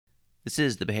This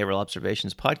is the Behavioral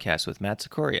Observations Podcast with Matt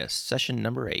Sikoria, session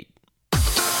number 8.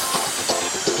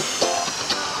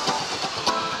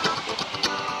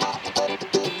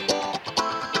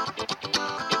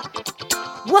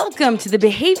 Welcome to the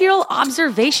Behavioral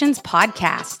Observations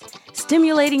Podcast,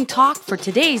 stimulating talk for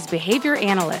today's behavior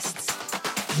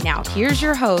analysts. Now here's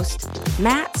your host,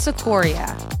 Matt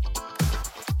Sikoria.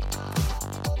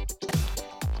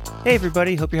 Hey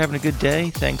everybody, hope you're having a good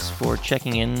day. Thanks for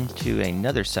checking in to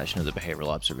another session of the Behavioral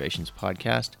Observations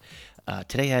Podcast.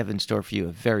 Today I have in store for you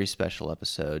a very special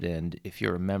episode, and if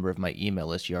you're a member of my email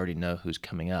list, you already know who's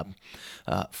coming up.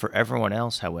 For everyone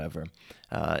else, however,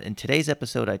 in today's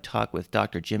episode I talk with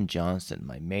Dr. Jim Johnston,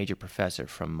 my major professor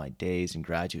from my days in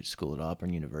graduate school at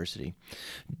Auburn University.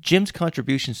 Jim's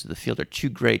contributions to the field are too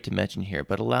great to mention here,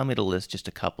 but allow me to list just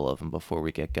a couple of them before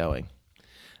we get going.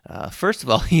 First of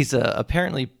all, he's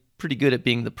apparently pretty good at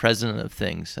being the president of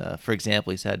things. For example,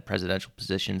 he's had presidential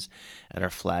positions at our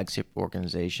flagship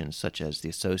organizations such as the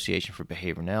Association for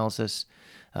Behavior Analysis.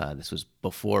 This was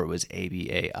before it was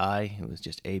ABAI. It was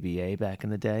just ABA back in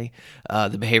the day.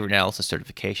 The Behavior Analysis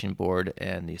Certification Board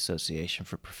and the Association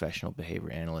for Professional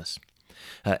Behavior Analysts.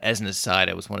 As an aside,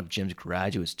 I was one of Jim's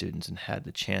graduate students and had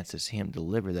the chance to see him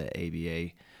deliver the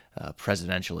ABA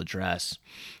presidential address,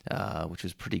 which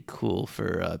was pretty cool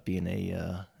for being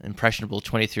a impressionable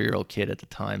 23-year-old kid at the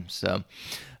time. So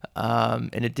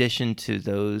in addition to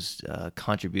those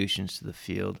contributions to the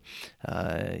field,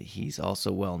 he's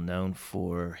also well known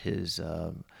for his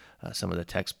some of the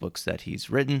textbooks that he's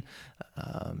written.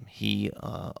 He,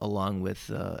 along with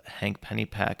Hank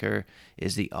Pennypacker,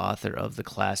 is the author of the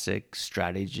classic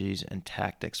Strategies and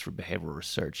Tactics for Behavioral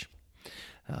Research.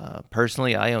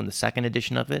 Personally, I own the second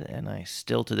edition of it, and I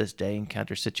still to this day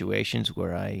encounter situations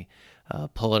where I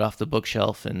pull it off the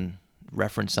bookshelf and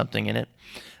reference something in it.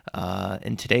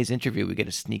 In today's interview, we get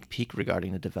a sneak peek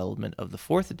regarding the development of the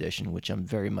fourth edition, which I'm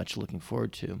very much looking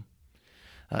forward to.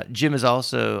 Jim is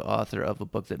also author of a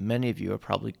book that many of you are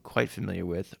probably quite familiar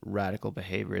with, Radical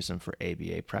Behaviorism for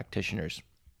ABA Practitioners.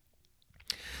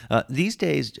 These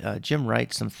days, Jim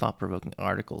writes some thought-provoking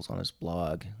articles on his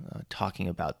blog,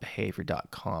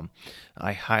 talkingaboutbehavior.com.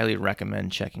 I highly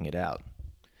recommend checking it out.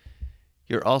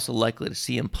 You're also likely to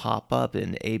see him pop up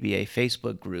in ABA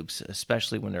Facebook groups,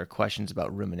 especially when there are questions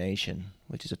about rumination,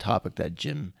 which is a topic that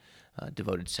Jim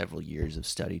devoted several years of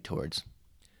study towards.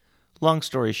 Long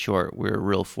story short, we're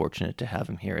real fortunate to have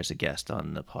him here as a guest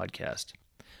on the podcast.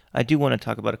 I do want to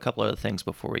talk about a couple other things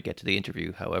before we get to the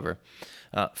interview, however.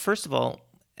 First of all,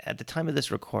 at the time of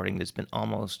this recording, there's been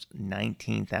almost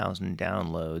 19,000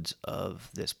 downloads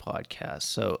of this podcast.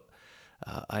 So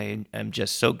I am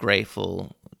just so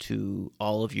grateful to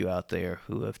all of you out there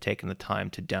who have taken the time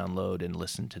to download and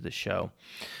listen to the show.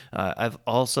 I've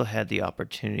also had the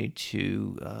opportunity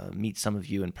to meet some of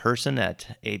you in person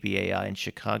at ABAI in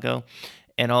Chicago,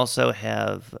 and also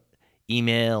have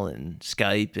email and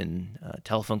Skype and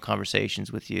telephone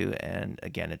conversations with you, and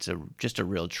again, it's just a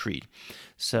real treat.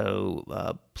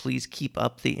 So please keep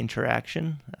up the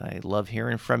interaction. I love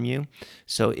hearing from you.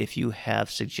 So if you have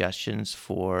suggestions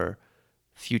for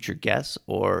future guests,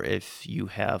 or if you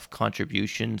have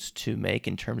contributions to make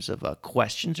in terms of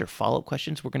questions or follow-up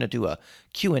questions, we're going to do a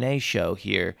Q&A show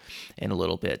here in a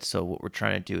little bit. So what we're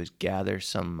trying to do is gather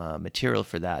some material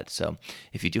for that. So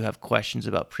if you do have questions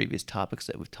about previous topics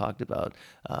that we've talked about,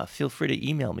 feel free to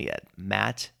email me at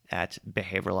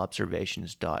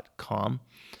matt@behavioralobservations.com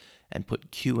and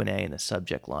put Q&A in the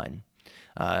subject line.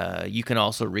 You can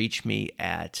also reach me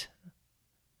at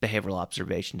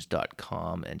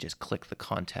behavioralobservations.com and just click the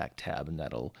contact tab, and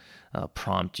that'll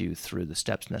prompt you through the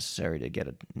steps necessary to get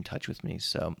in touch with me.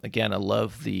 So again, I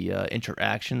love the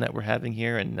interaction that we're having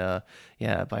here, and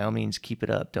by all means, keep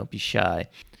it up. Don't be shy.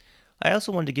 I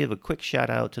also wanted to give a quick shout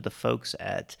out to the folks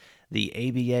at the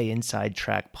ABA Inside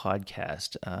Track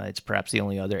podcast. It's perhaps the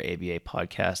only other ABA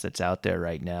podcast that's out there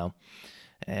right now.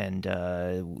 And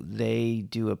they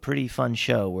do a pretty fun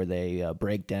show where they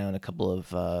break down a couple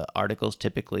of articles,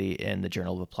 typically in the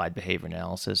Journal of Applied Behavior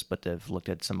Analysis, but they've looked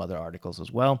at some other articles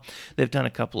as well. They've done a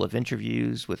couple of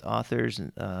interviews with authors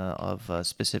of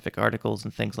specific articles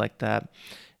and things like that.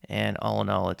 And all in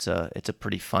all, it's a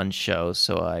pretty fun show,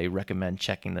 so I recommend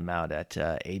checking them out at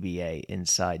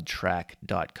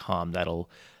abainsidetrack.com. That'll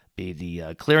be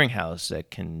the clearinghouse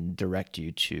that can direct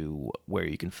you to where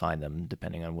you can find them,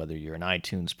 depending on whether you're an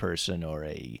iTunes person or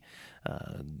a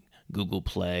Google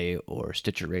Play or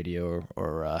Stitcher Radio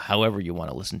or however you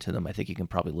want to listen to them. I think you can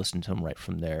probably listen to them right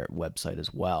from their website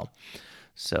as well.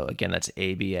 So again, that's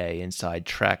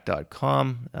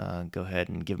abainsidetrack.com. Go ahead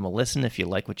and give them a listen. If you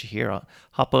like what you hear,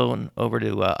 hop on over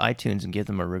to iTunes and give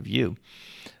them a review.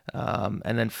 And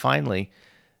then finally,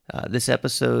 this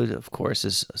episode, of course,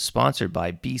 is sponsored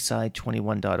by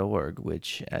bside21.org,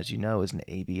 which, as you know, is an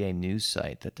ABA news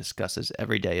site that discusses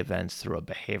everyday events through a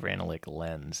behavior analytic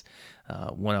lens.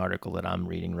 One article that I'm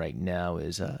reading right now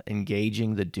is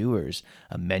Engaging the Doers,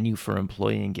 a Menu for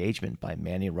Employee Engagement by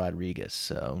Manny Rodriguez.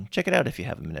 So check it out if you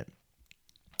have a minute.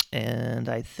 And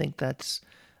I think that's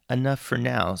enough for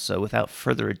now. So without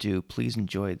further ado, please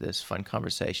enjoy this fun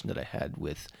conversation that I had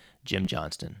with Jim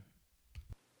Johnston.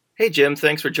 Hey, Jim,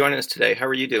 thanks for joining us today. How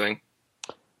are you doing?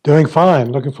 Doing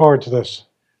fine. Looking forward to this.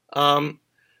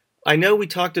 I know we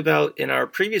talked about in our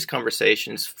previous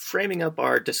conversations framing up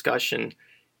our discussion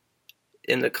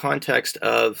in the context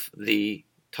of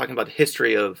talking about the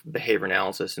history of behavior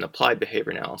analysis and applied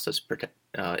behavior analysis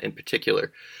in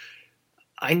particular.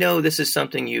 I know this is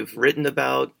something you've written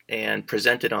about and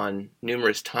presented on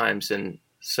numerous times, and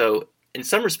so in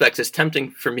some respects, it's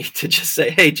tempting for me to just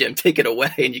say, hey, Jim, take it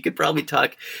away. And you could probably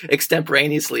talk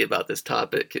extemporaneously about this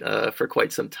topic for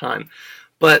quite some time.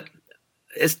 But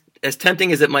as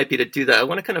tempting as it might be to do that, I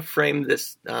want to kind of frame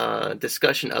this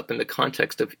discussion up in the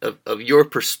context of your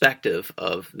perspective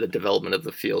of the development of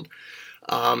the field.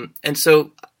 And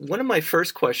so one of my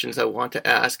first questions I want to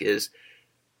ask is,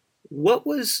 what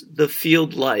was the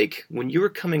field like when you were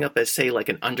coming up as, say, like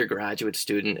an undergraduate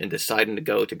student and deciding to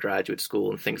go to graduate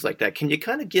school and things like that? Can you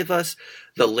kind of give us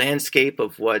the landscape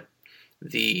of what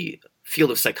the field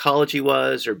of psychology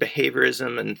was, or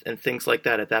behaviorism and things like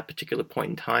that at that particular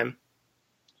point in time?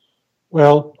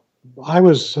 Well, I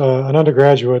was an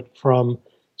undergraduate from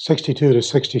 62 to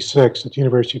 66 at the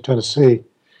University of Tennessee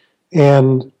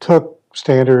and took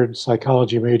standard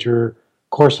psychology major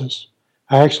courses.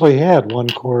 I actually had one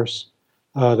course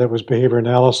that was behavior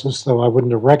analysis, though I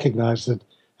wouldn't have recognized it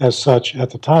as such at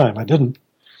the time. I didn't.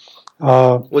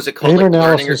 Was it called like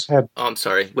learning? I'm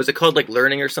sorry. Was it called like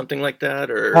learning or something like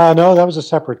that? Or no, that was a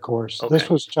separate course. Okay. This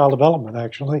was child development,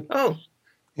 actually. Oh.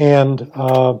 And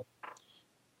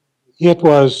it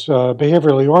was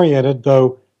behaviorally oriented,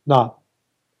 though not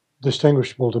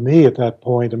distinguishable to me at that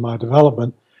point in my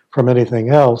development from anything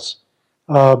else.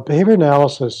 Behavior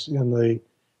analysis in the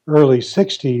early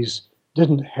 60s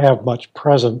didn't have much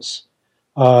presence,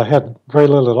 had very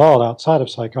little at all outside of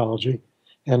psychology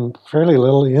and fairly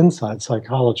little inside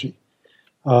psychology.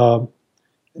 Now,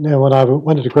 when I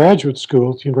went into graduate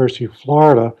school at the University of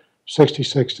Florida,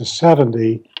 66 to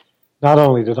 70, not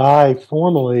only did I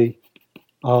formally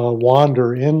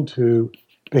wander into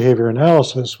behavior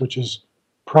analysis, which is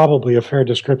probably a fair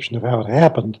description of how it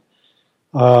happened,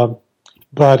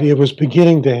 but it was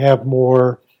beginning to have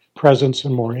more presence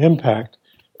and more impact.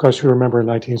 Of course, you remember in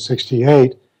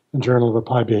 1968, the Journal of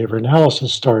Applied Behavior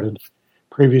Analysis started.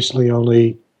 Previously,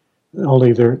 only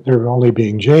there only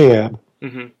being JAB,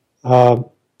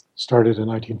 started in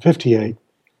 1958.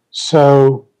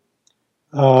 So,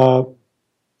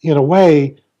 in a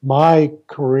way, my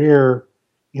career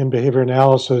in behavior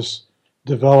analysis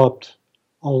developed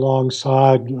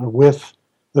alongside with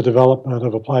the development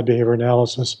of applied behavior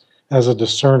analysis as a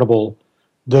discernible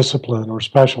discipline or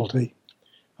specialty,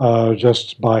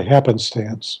 just by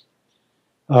happenstance.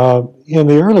 In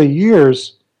the early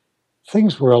years,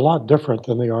 things were a lot different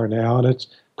than they are now, and it's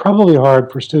probably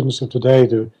hard for students of today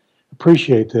to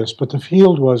appreciate this, but the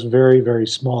field was very, very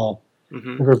small.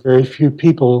 Mm-hmm. There were very few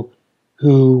people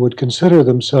who would consider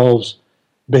themselves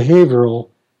behavioral.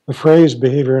 The phrase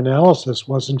behavior analysis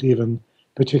wasn't even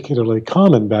particularly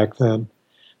common back then.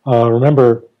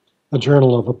 Remember, the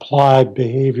Journal of Applied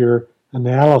Behavior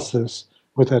Analysis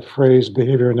with that phrase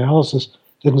behavior analysis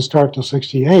didn't start till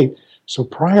 68. So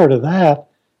prior to that,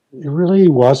 it really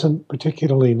wasn't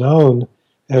particularly known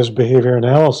as behavior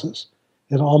analysis.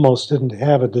 It almost didn't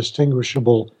have a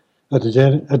distinguishable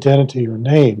identity or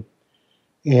name.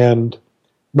 And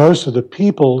most of the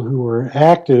people who were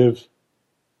active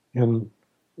in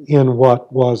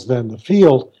what was then the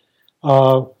field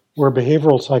were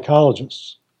behavioral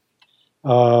psychologists.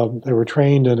 They were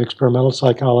trained in experimental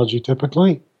psychology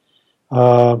typically,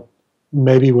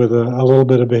 maybe with a little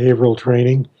bit of behavioral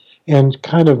training, and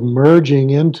kind of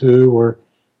merging into or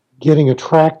getting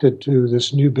attracted to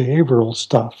this new behavioral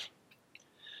stuff.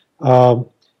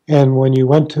 And when you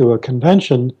went to a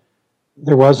convention,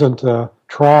 there wasn't a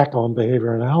track on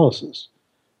behavior analysis.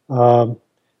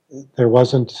 There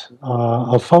wasn't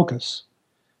a focus.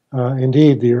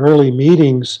 Indeed, the early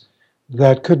meetings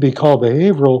that could be called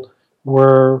behavioral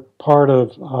were part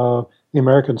of the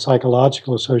American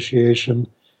Psychological Association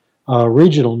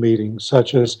regional meetings,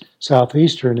 such as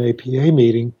Southeastern APA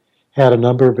meeting had a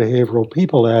number of behavioral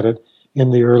people at it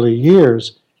in the early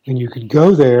years, and you could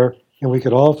go there and we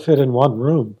could all fit in one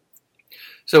room.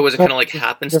 So was it So kind of like it's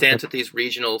happenstance different. that these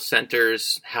regional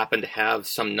centers happen to have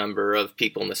some number of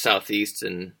people in the Southeast,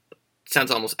 and it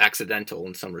sounds almost accidental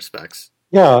in some respects?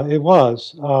 Yeah, it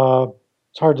was.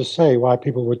 It's hard to say why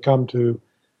people would come to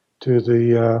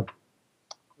the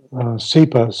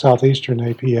SEPA, Southeastern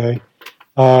APA,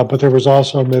 but there was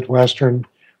also Midwestern,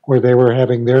 where they were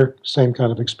having their same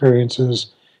kind of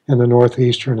experiences in the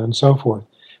Northeastern and so forth.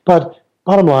 But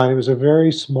bottom line, it was a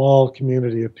very small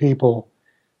community of people.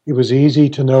 It was easy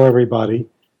to know everybody.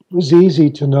 It was easy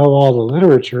to know all the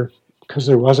literature because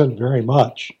there wasn't very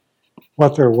much.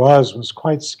 What there was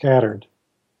quite scattered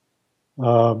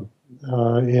um,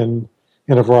 in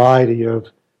a variety of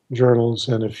journals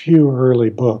and a few early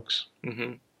books.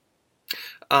 Mm-hmm.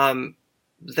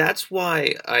 That's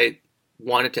why I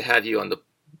wanted to have you on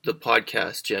the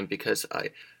podcast, Jim, because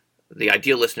the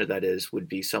ideal listener, that is, would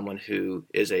be someone who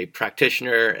is a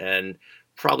practitioner and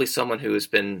probably someone who has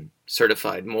been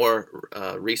certified more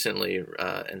recently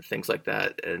and things like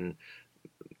that, and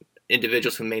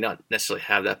individuals who may not necessarily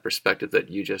have that perspective that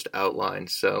you just outlined.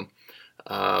 So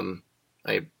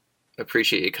I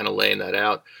appreciate you kind of laying that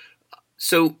out.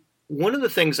 So one of the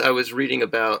things I was reading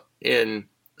about in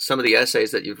some of the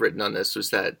essays that you've written on this was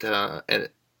that, and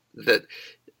that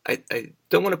I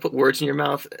don't want to put words in your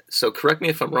mouth, so correct me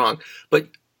if I'm wrong, but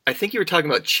I think you were talking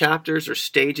about chapters or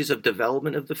stages of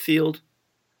development of the field.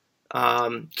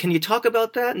 Can you talk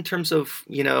about that in terms of,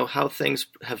 how things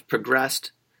have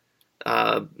progressed,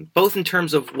 both in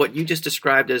terms of what you just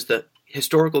described as the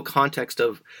historical context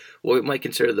of what we might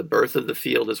consider the birth of the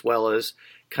field, as well as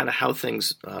kind of how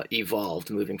things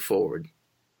evolved moving forward?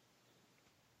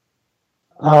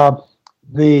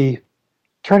 The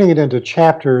turning it into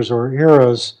chapters or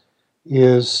eras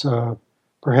is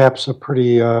perhaps a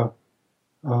pretty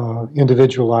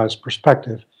individualized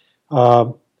perspective,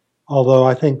 although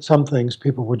I think some things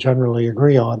people would generally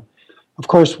agree on. Of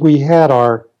course, we had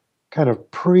our kind of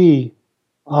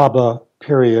pre-ABA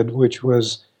period, which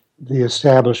was the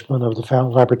establishment of the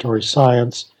laboratory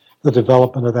science, the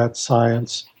development of that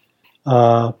science,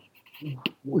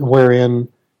 wherein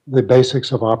the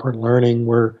basics of operant learning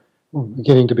were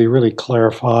beginning to be really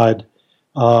clarified,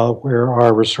 where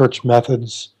our research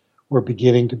methods were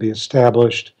beginning to be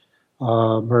established.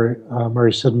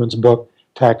 Murray Sidman's book,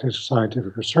 Tactics of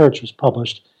Scientific Research, was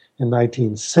published in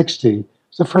 1960.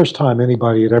 It's the first time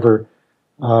anybody had ever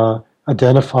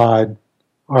identified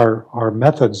our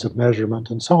methods of measurement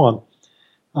and so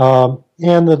on.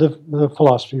 And the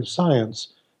philosophy of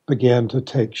science began to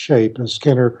take shape, and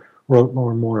Skinner wrote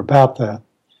more and more about that.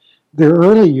 The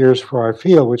early years for our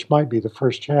field, which might be the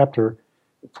first chapter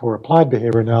for applied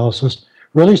behavior analysis,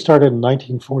 really started in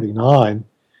 1949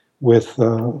 with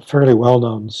a fairly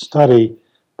well-known study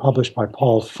published by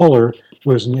Paul Fuller, who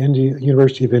was an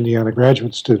University of Indiana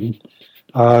graduate student,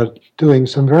 doing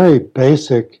some very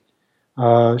basic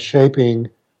shaping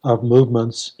of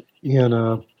movements in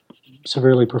a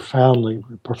severely profoundly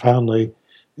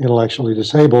intellectually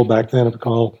disabled, back then it was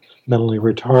called mentally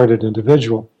retarded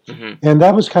individual. Mm-hmm. And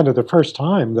that was kind of the first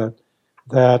time that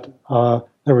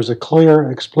there was a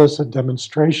clear, explicit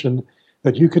demonstration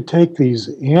that you could take these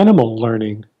animal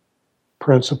learning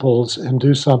principles and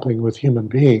do something with human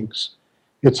beings.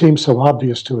 It seems so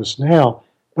obvious to us now,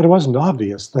 but it wasn't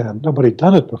obvious then. Nobody had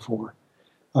done it before,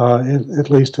 at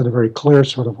least in a very clear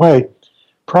sort of way.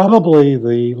 Probably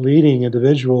the leading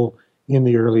individual in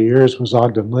the early years was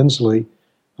Ogden Lindsley,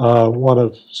 one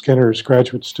of Skinner's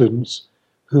graduate students,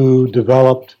 who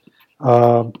developed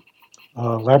a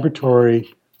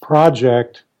laboratory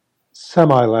project,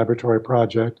 semi-laboratory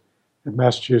project at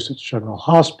Massachusetts General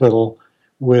Hospital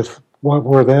with what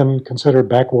were then considered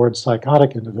backward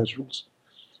psychotic individuals.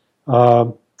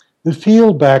 The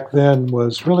field back then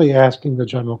was really asking the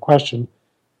general question,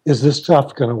 is this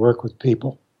stuff going to work with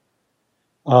people?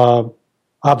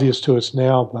 Obvious to us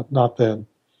now, but not then.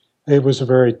 It was a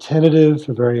very tentative,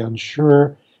 a very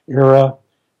unsure era.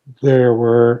 There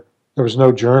was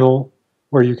no journal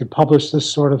where you could publish this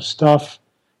sort of stuff.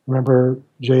 Remember,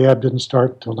 JAB didn't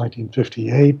start until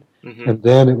 1958, mm-hmm. and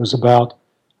then it was about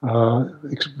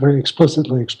very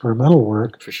explicitly experimental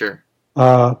work. For sure.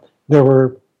 There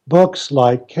were books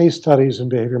like Case Studies in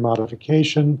Behavior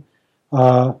Modification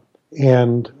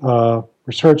and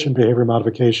Research in Behavior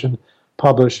Modification,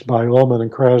 published by Ullman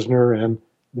and Krasner, and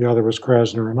the other was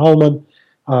Krasner and Ullman,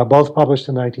 both published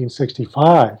in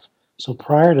 1965. So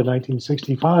prior to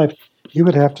 1965, you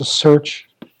would have to search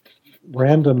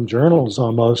random journals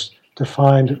almost to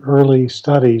find early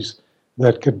studies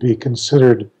that could be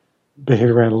considered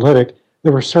behavior analytic.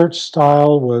 The research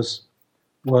style was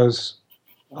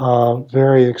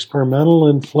very experimental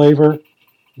in flavor,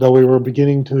 though we were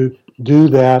beginning to do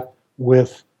that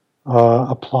with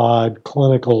applied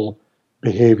clinical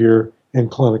behavior in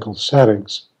clinical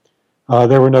settings.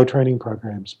 There were no training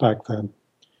programs back then.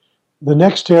 The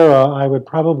next era I would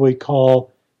probably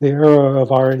call the era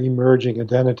of our emerging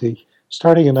identity,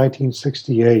 starting in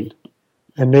 1968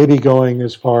 and maybe going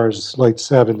as far as late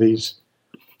 70s.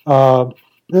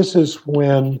 This is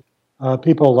when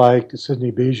people like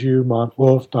Sidney Bijou, Mont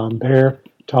Wolf, Don Baer,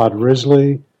 Todd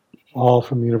Risley, all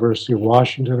from the University of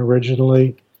Washington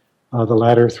originally, the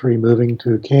latter three moving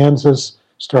to Kansas,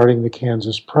 starting the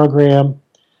Kansas program.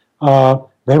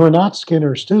 They were not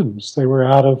Skinner students. They were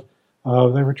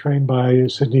they were trained by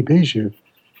Sidney Bijou.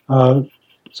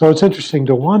 So it's interesting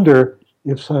to wonder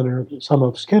if some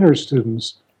of Skinner's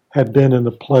students had been in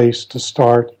the place to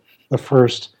start the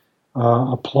first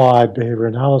applied behavior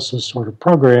analysis sort of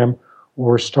program,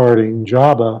 or starting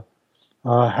JABA,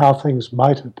 how things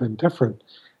might have been different.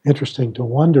 Interesting to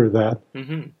wonder that.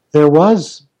 Mm-hmm. There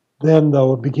was then,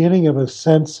 though, a beginning of a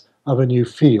sense of a new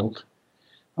field.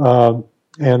 And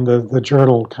the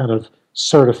journal kind of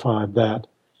certified that.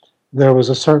 There was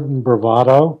a certain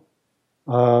bravado,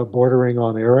 bordering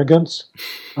on arrogance,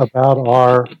 about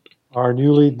our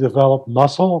newly developed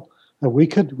muscle, that we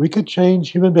could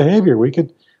change human behavior. We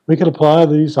could apply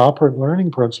these operant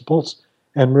learning principles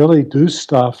and really do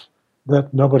stuff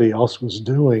that nobody else was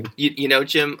doing. You know,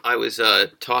 Jim, I was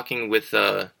talking with,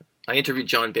 I interviewed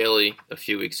John Bailey a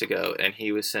few weeks ago, and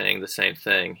he was saying the same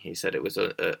thing. He said it was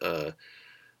a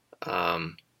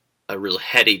real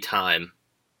heady time,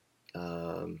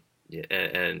 and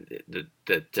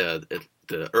that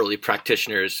the early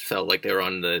practitioners felt like they were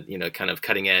on the kind of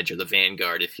cutting edge or the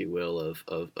vanguard, if you will,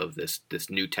 of this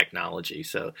new technology.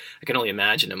 So I can only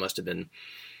imagine it must have been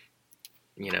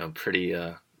pretty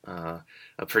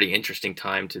a pretty interesting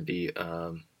time to be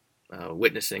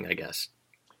witnessing, I guess.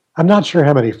 I'm not sure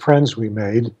how many friends we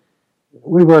made.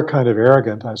 We were kind of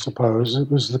arrogant, I suppose. It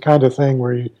was the kind of thing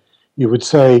where you would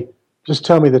say, just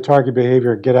tell me the target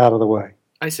behavior and get out of the way.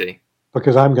 I see.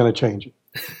 Because I'm going to change it.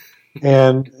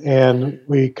 and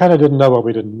we kind of didn't know what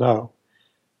we didn't know.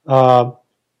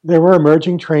 There were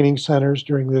emerging training centers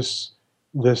during this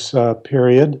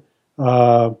period,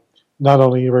 not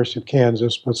only University of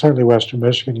Kansas, but certainly Western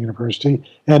Michigan University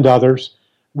and others.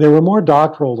 There were more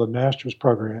doctoral than master's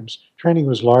programs. Training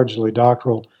was largely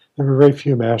doctoral. There were very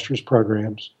few master's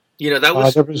programs. That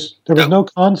was there was no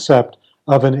concept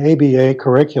of an ABA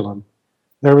curriculum.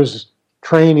 There was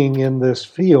training in this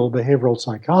field, behavioral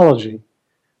psychology,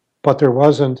 but there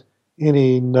wasn't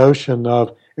any notion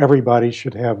of everybody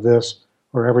should have this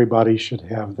or everybody should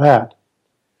have that.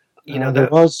 There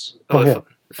was. Go ahead.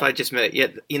 If I just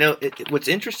may, what's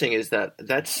interesting is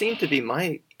that seemed to be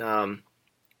my.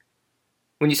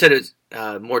 When you said it's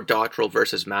more doctoral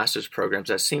versus master's programs,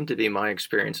 that seemed to be my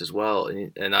experience as well.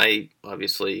 And I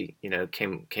obviously,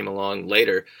 came along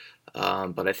later.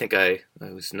 But I think it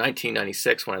was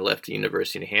 1996 when I left the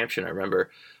University of New Hampshire. And I remember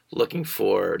looking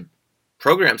for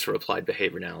programs for applied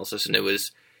behavior analysis, and it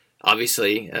was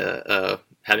obviously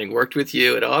having worked with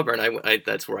you at Auburn. I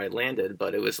that's where I landed.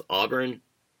 But it was Auburn,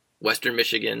 Western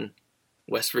Michigan,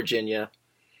 West Virginia.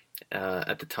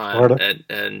 At the time,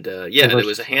 and it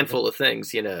was a handful of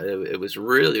things. It was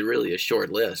really, really a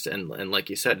short list, and like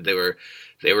you said, they were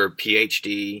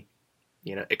PhD,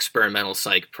 experimental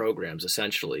psych programs,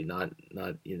 essentially, not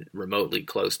remotely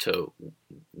close to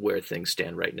where things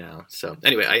stand right now. So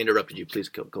anyway, I interrupted you. Please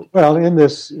go. Well, in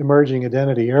this emerging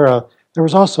identity era, there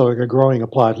was also a growing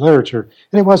applied literature,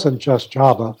 and it wasn't just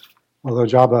JABA, although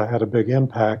JABA had a big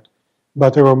impact,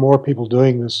 but there were more people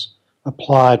doing this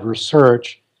applied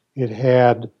research. It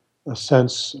had a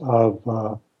sense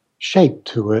of shape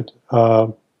to it.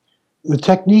 The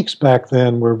techniques back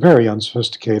then were very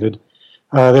unsophisticated.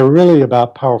 They were really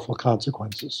about powerful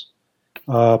consequences,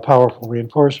 powerful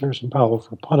reinforcers and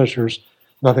powerful punishers.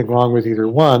 Nothing wrong with either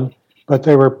one, but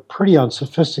they were pretty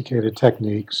unsophisticated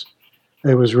techniques.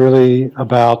 It was really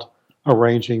about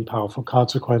arranging powerful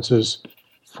consequences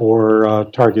for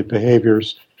target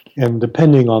behaviors, and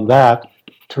depending on that,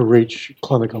 to reach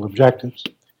clinical objectives.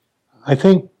 I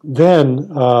think then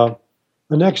the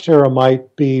next era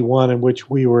might be one in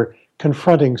which we were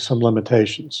confronting some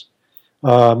limitations,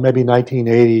 maybe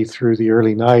 1980 through the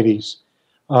early 90s.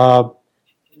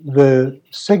 The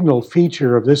signal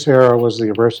feature of this era was the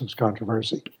aversives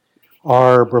controversy.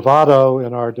 Our bravado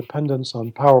and our dependence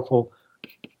on powerful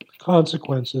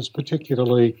consequences,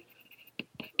 particularly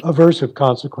aversive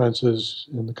consequences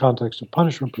in the context of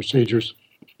punishment procedures,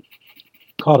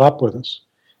 caught up with us.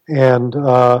 And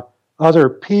other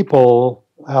people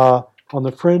on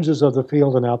the fringes of the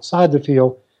field and outside the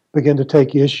field begin to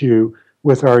take issue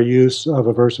with our use of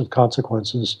aversive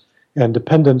consequences and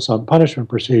dependence on punishment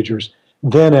procedures.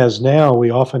 Then, as now, we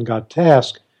often got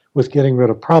tasked with getting rid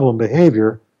of problem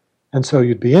behavior, and so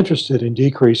you'd be interested in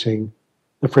decreasing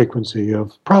the frequency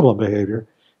of problem behavior,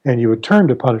 and you would turn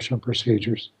to punishment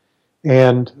procedures.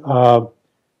 And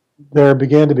there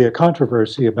began to be a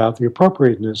controversy about the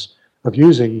appropriateness of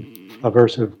using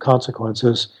aversive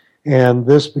consequences, and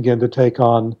this began to take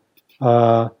on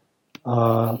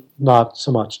not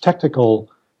so much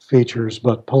technical features,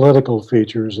 but political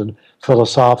features and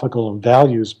philosophical and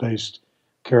values-based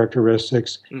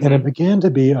characteristics, and it began to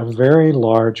be a very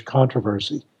large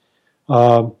controversy.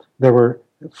 There were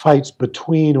fights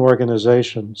between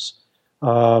organizations,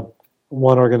 one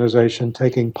organization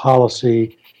taking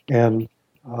policy and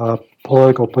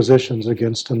political positions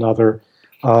against another,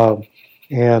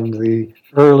 and the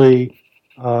early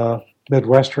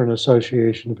Midwestern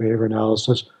Association of Behavior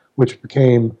Analysis, which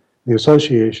became the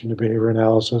Association of Behavior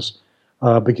Analysis,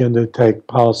 began to take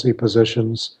policy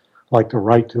positions like the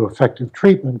right to effective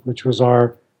treatment, which was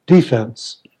our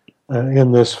defense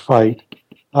in this fight.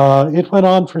 It went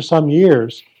on for some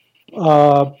years.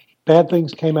 Bad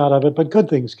things came out of it, but good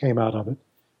things came out of it.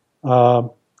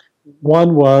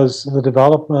 One was the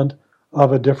development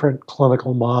of a different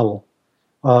clinical model,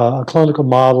 a clinical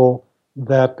model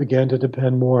that began to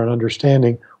depend more on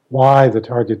understanding why the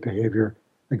target behavior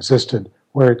existed,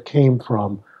 where it came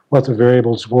from, what the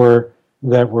variables were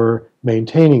that were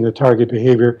maintaining the target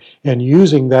behavior, and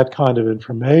using that kind of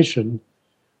information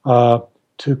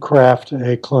to craft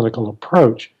a clinical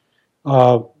approach.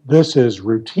 This is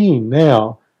routine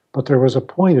now, but there was a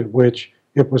point at which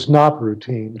it was not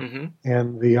routine.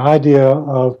 And the idea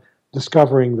of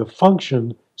discovering the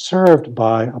function served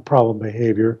by a problem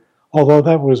behavior, although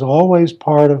that was always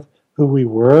part of who we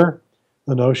were,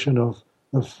 the notion of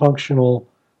the functional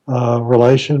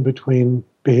relation between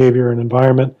behavior and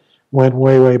environment went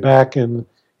way, way back in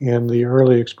the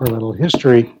early experimental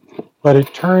history, but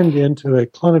it turned into a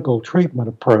clinical treatment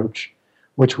approach,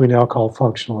 which we now call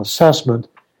functional assessment,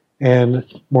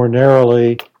 and more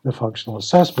narrowly, the functional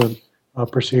assessment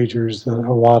procedures that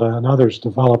Iwata and others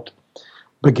developed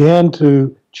began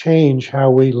to change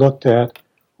how we looked at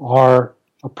our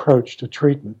approach to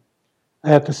treatment.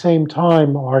 At the same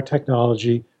time, our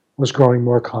technology was growing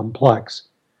more complex,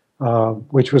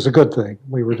 which was a good thing.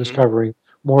 We were discovering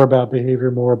more about behavior,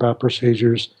 more about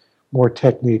procedures, more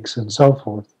techniques, and so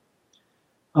forth.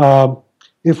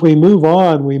 If we move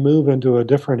on, we move into a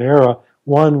different era,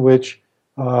 one which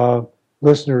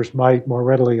listeners might more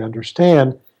readily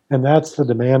understand, and that's the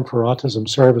demand for autism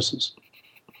services.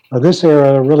 This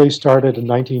era really started in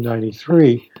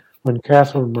 1993 when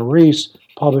Catherine Maurice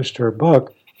published her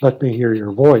book, Let Me Hear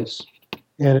Your Voice.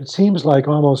 And it seems like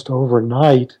almost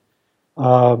overnight,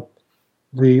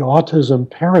 the autism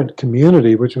parent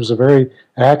community, which was a very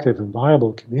active and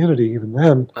viable community even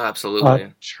then,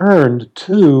 absolutely turned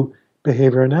to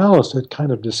behavior analysis. It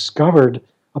kind of discovered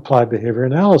applied behavior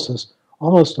analysis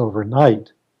almost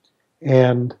overnight.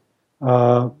 And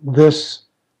this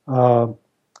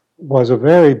was a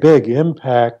very big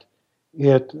impact.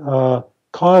 It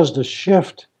caused a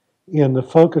shift in the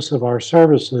focus of our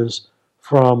services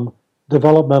from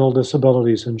developmental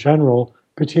disabilities in general,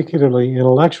 particularly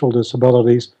intellectual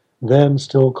disabilities, then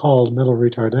still called mental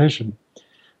retardation,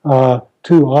 to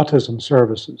autism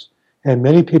services. And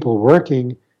many people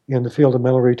working in the field of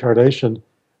mental retardation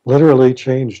literally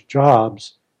changed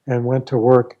jobs and went to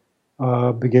work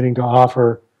beginning to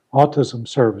offer autism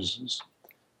services.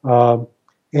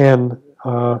 And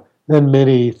then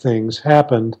many things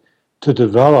happened to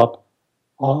develop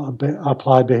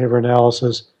applied behavior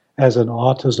analysis as an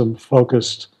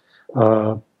autism-focused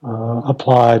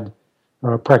applied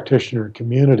practitioner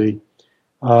community.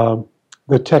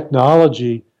 The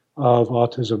technology of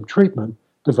autism treatment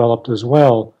developed as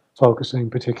well, focusing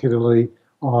particularly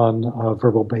on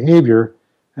verbal behavior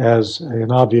as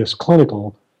an obvious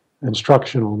clinical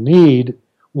instructional need,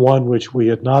 one which we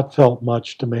had not felt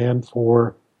much demand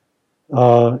for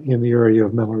in the area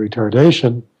of mental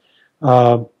retardation.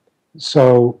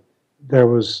 So there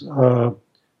was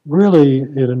really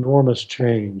an enormous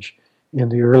change in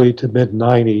the early to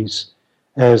mid-90s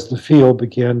as the field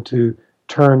began to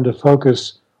turn to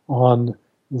focus on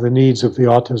the needs of the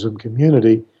autism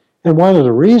community. And one of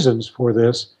the reasons for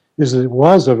this is that it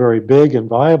was a very big and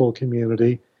viable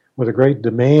community with a great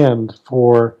demand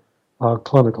for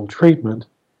clinical treatment,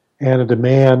 and a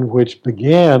demand which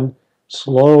began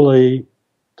slowly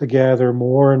to gather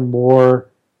more and more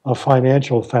a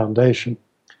financial foundation.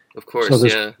 Of course, so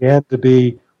this began to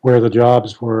be where the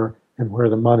jobs were and where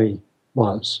the money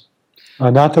was.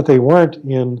 Not that they weren't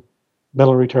in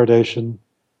mental retardation,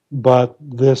 but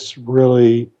this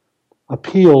really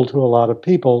appealed to a lot of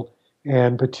people,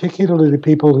 and particularly the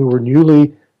people who were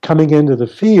newly coming into the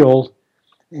field,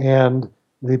 and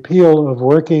the appeal of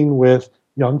working with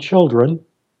young children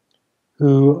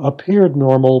who appeared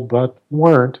normal but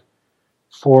weren't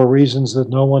for reasons that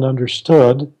no one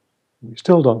understood. We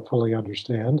still don't fully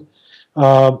understand.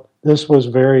 This was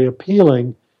very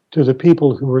appealing to the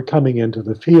people who were coming into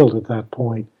the field at that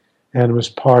point, and was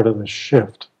part of the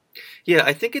shift. Yeah,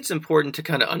 I think it's important to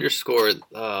kind of underscore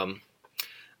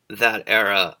that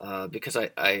era because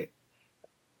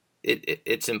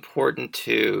it's important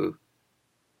to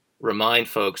remind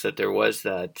folks that there was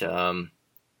that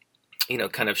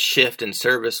kind of shift in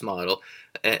service model,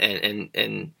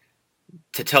 and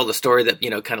to tell the story that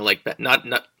kind of like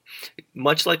not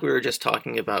much like we were just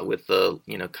talking about with the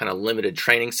kind of limited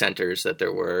training centers that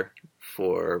there were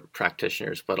for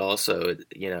practitioners, but also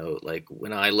like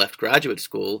when I left graduate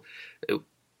school,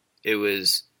 it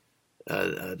was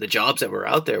the jobs that were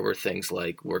out there were things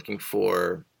like working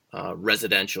for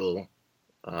residential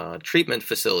treatment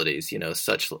facilities,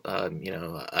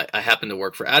 I happen to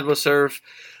work for AdvoServe,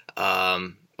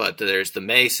 but there's the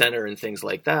May Center and things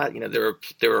like that.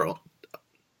 There were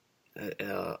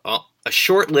a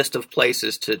short list of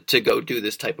places to go do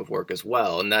this type of work as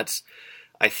well, and that's,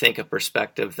 I think, a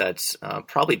perspective that's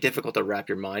probably difficult to wrap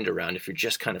your mind around if you're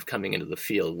just kind of coming into the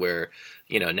field, where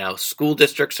now school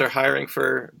districts are hiring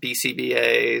for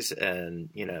BCBAs, and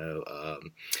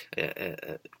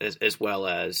as well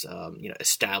as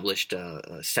established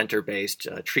center-based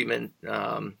treatment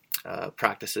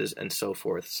practices and so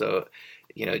forth. So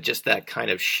just that kind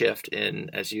of shift in,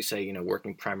 as you say,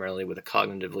 working primarily with a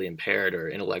cognitively impaired or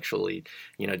intellectually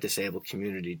disabled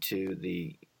community to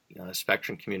the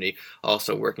spectrum community,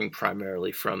 also working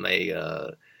primarily from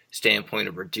a standpoint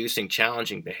of reducing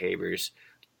challenging behaviors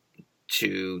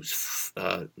to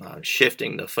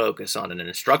shifting the focus on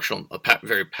a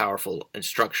very powerful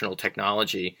instructional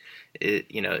technology.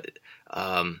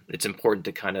 It's important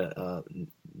to kind of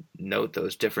note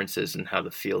those differences in how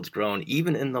the field's grown,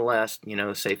 even in the last,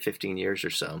 say 15 years or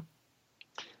so.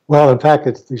 Well, in fact,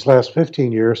 it's these last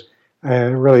 15 years,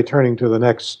 really turning to the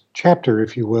next chapter,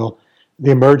 if you will,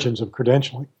 the emergence of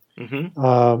credentialing. Mm-hmm.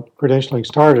 Credentialing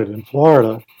started in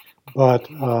Florida, but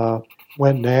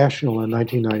went national in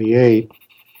 1998.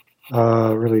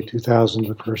 Really 2000,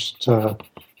 the first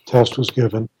test was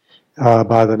given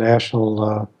by the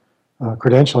National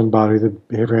Credentialing Body, the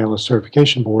Behavior Analyst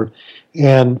Certification Board.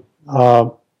 And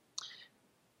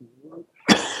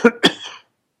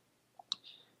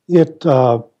it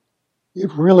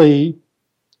really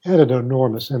had an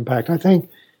enormous impact. I think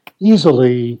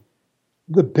easily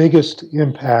the biggest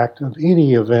impact of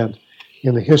any event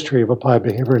in the history of applied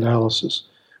behavior analysis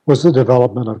was the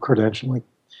development of credentialing.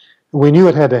 We knew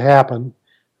it had to happen.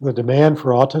 The demand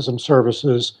for autism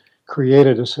services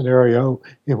created a scenario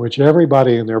in which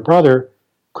everybody and their brother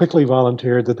quickly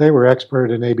volunteered that they were expert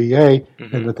in ABA,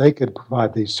 mm-hmm. and that they could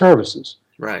provide these services.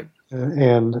 Right.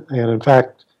 And in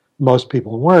fact, most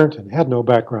people weren't and had no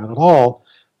background at all,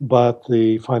 but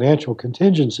the financial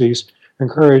contingencies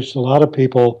encouraged a lot of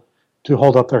people to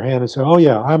hold up their hand and say, "Oh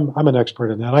yeah, I'm an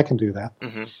expert in that. I can do that."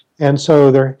 Mm-hmm. And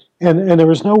so there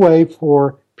was no way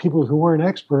for people who weren't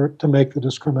expert to make the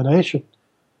discrimination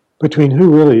between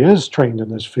who really is trained in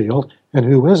this field and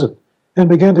who isn't, and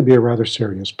it began to be a rather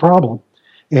serious problem.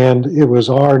 And it was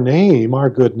our name, our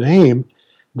good name,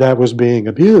 that was being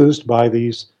abused by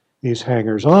these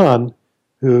hangers-on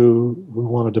who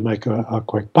wanted to make a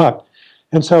quick buck.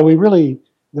 And so the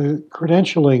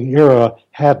credentialing era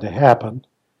had to happen.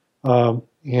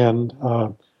 And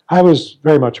I was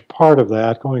very much a part of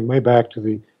that, going way back to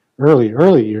the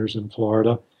early years in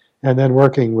Florida, and then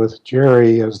working with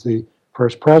Jerry as the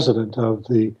first president of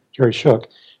Jerry Shook,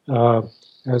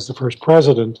 as the first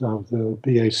president of the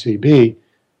BACB.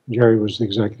 Jerry was the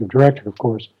executive director, of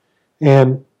course.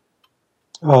 And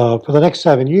for the next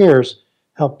 7 years,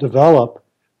 helped develop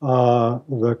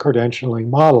the credentialing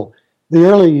model. The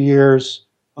early years,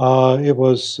 it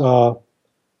was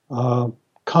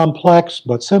complex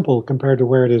but simple compared to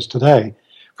where it is today.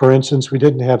 For instance, we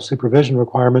didn't have supervision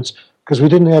requirements because we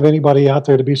didn't have anybody out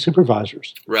there to be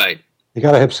supervisors. Right. You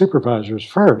got to have supervisors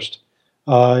first.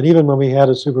 And even when we had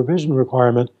a supervision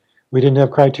requirement, we didn't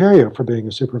have criteria for being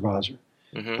a supervisor.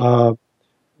 Mm-hmm.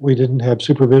 We didn't have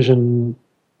supervision.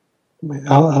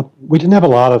 We didn't have a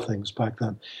lot of things back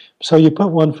then. So you put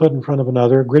one foot in front of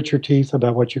another, grit your teeth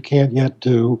about what you can't yet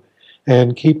do,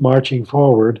 and keep marching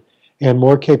forward, and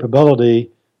more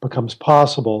capability becomes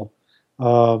possible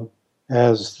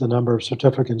as the number of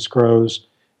certificates grows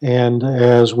And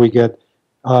as we get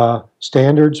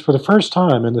standards for the first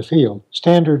time in the field,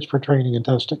 standards for training and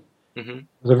testing. Mm-hmm.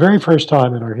 For the very first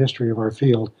time in our history of our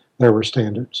field, there were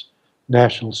standards,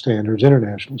 national standards,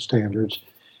 international standards.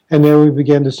 And then we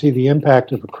began to see the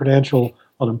impact of a credential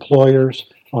on employers,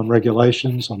 on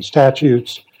regulations, on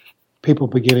statutes, people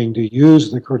beginning to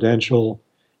use the credential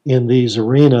in these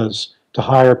arenas to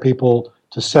hire people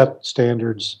to set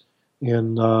standards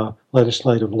in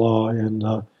legislative law,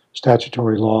 in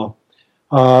statutory law.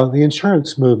 The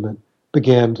insurance movement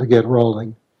began to get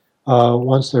rolling.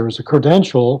 Once there was a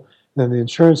credential, then the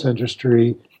insurance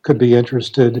industry could be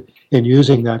interested in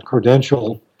using that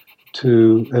credential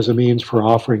as a means for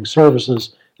offering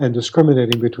services and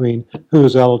discriminating between who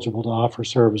is eligible to offer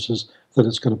services that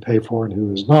it's going to pay for and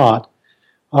who is not.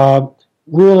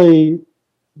 Really,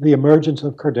 the emergence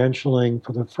of credentialing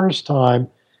for the first time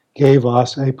gave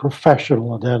us a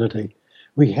professional identity.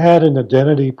 We had an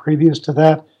identity previous to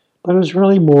that, but it was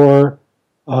really more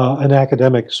an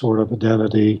academic sort of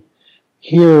identity.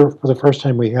 Here, for the first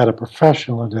time, we had a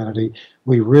professional identity.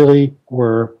 We really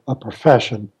were a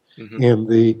profession in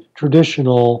the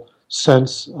traditional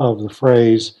sense of the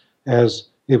phrase as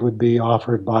it would be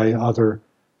offered by other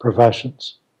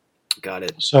professions. Got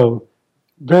it. So,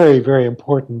 very, very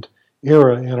important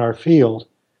era in our field,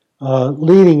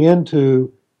 leading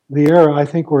into the era I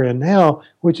think we're in now,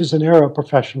 which is an era of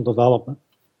professional development.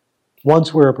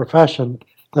 Once we're a profession,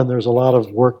 then there's a lot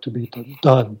of work to be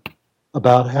done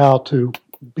about how to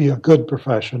be a good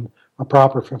profession, a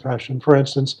proper profession. For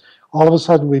instance, all of a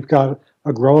sudden we've got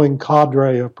a growing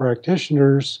cadre of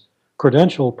practitioners,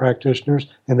 credentialed practitioners,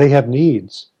 and they have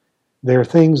needs. There are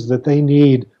things that they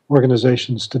need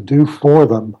organizations to do for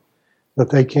them that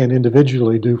they can't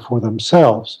individually do for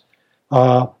themselves.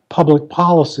 Public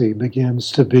policy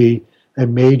begins to be a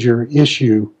major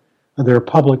issue. There are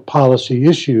public policy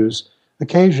issues,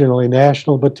 occasionally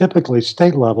national, but typically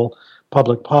state level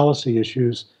public policy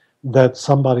issues that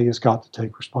somebody has got to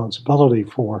take responsibility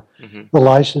for. Mm-hmm. The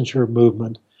licensure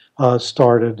movement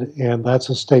started, and that's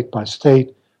a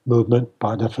state-by-state movement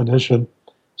by definition,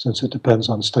 since it depends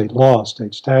on state law,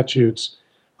 state statutes,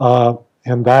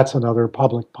 and that's another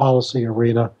public policy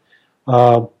arena.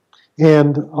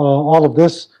 And all of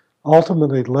this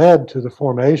ultimately led to the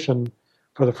formation,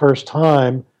 for the first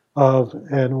time, of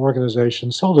an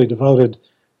organization solely devoted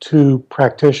to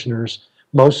practitioners.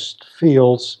 Most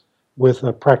fields with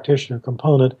a practitioner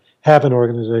component have an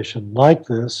organization like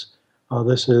this.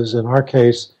 This is, in our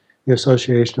case, the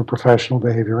Association of Professional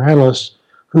Behavior Analysts,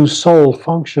 whose sole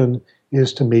function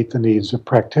is to meet the needs of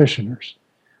practitioners.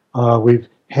 We've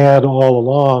had all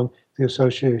along the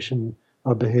Association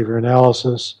of Behavior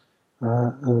Analysis,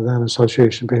 then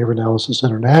Association of Behavior Analysis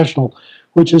International,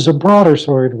 which is a broader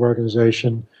sort of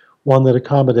organization, one that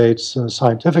accommodates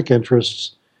scientific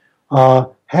interests,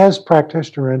 has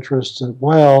practitioner interests as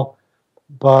well,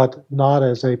 but not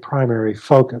as a primary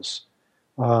focus,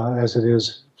 as it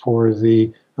is for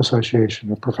the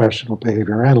Association of Professional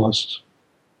Behavior Analysts.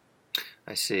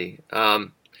 I see.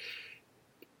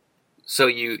 So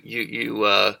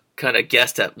you kind of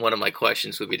guessed at one of my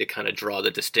questions would be to kind of draw the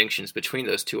distinctions between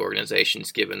those two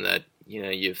organizations, given that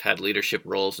you've had leadership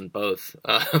roles in both.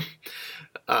 One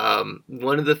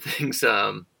of the things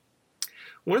I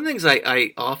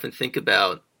often think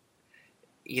about,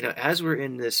 as we're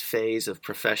in this phase of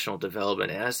professional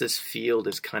development, as this field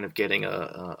is kind of getting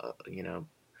an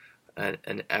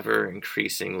ever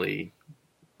increasingly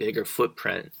bigger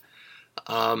footprint,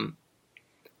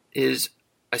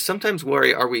 I sometimes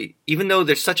worry, even though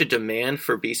there's such a demand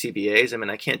for BCBAs, I mean,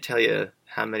 I can't tell you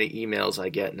how many emails I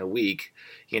get in a week,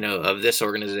 of this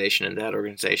organization and that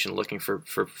organization looking for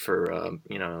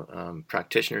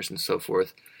practitioners and so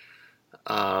forth.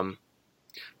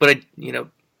 But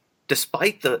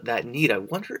despite that need, I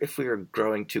wonder if we are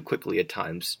growing too quickly at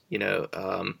times.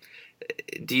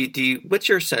 Do you? What's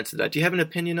your sense of that? Do you have an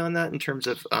opinion on that in terms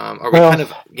of are we kind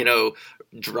of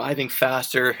driving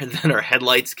faster than our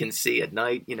headlights can see at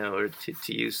night? Or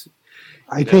to use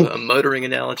I think a motoring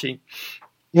analogy.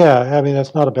 Yeah, I mean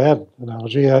that's not a bad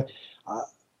analogy.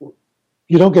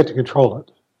 You don't get to control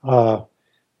it.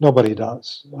 Nobody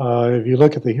does. If you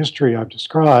look at the history I've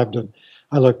described, and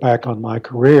I look back on my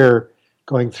career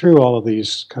going through all of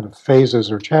these kind of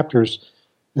phases or chapters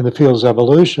in the field's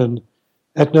evolution,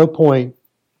 at no point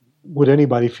would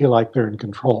anybody feel like they're in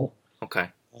control. Okay.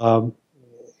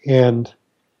 And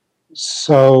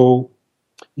so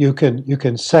you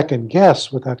can second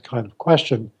guess with that kind of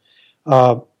question.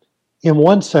 In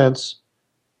one sense,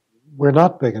 we're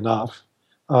not big enough.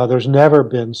 There's never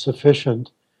been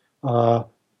sufficient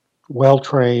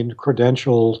well-trained,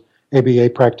 credentialed ABA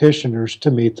practitioners to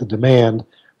meet the demand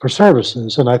for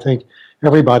services. And I think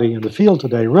everybody in the field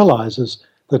today realizes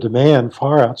the demand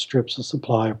far outstrips the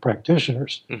supply of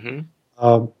practitioners.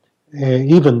 Mm-hmm.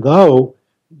 Even though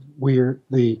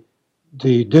the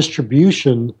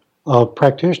distribution of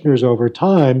practitioners over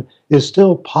time is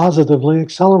still positively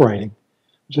accelerating,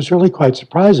 which is really quite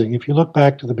surprising. If you look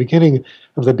back to the beginning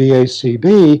of the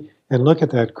BACB and look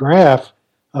at that graph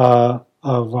of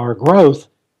our growth,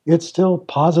 it's still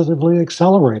positively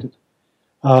accelerated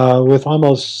with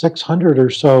almost 600 or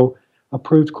so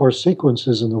approved course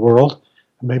sequences in the world.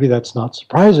 Maybe that's not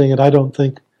surprising, and I don't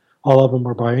think all of them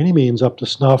are by any means up to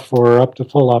snuff or up to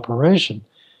full operation.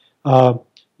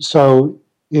 So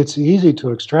it's easy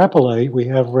to extrapolate. We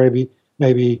have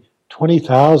maybe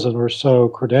 20,000 or so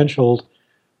credentialed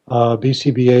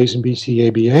BCBAs and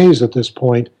BCABAs at this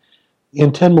point.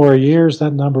 In 10 more years,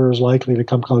 that number is likely to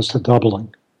come close to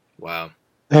doubling. Wow.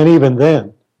 And even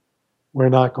then, we're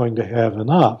not going to have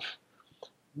enough.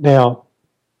 Now,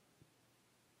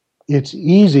 it's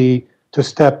easy to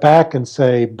step back and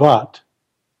say, but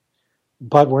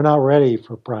we're not ready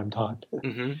for prime time.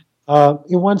 Mm-hmm.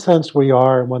 In one sense we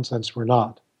are, in one sense we're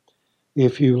not.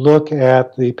 If you look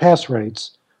at the pass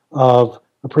rates of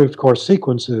approved course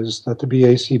sequences that the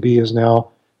BACB is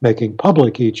now making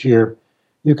public each year,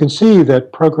 you can see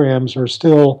that programs are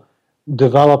still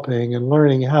developing and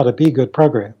learning how to be good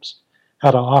programs,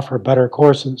 how to offer better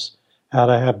courses, how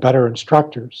to have better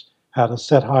instructors, how to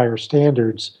set higher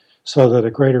standards so that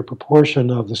a greater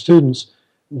proportion of the students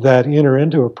that enter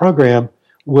into a program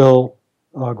will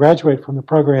graduate from the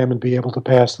program and be able to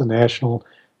pass the national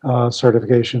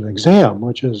certification exam,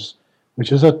 which is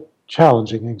a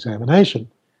challenging examination.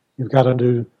 You've got to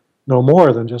do no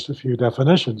more than just a few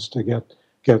definitions to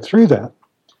get through that.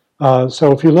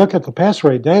 So if you look at the pass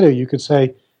rate data, you could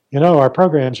say, our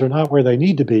programs are not where they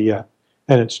need to be yet,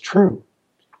 and it's true.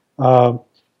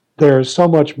 There's so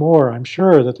much more, I'm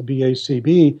sure, that the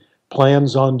BACB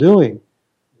plans on doing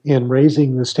in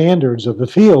raising the standards of the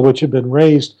field, which have been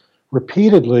raised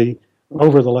repeatedly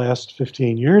over the last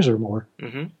 15 years or more.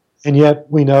 Mm-hmm. And yet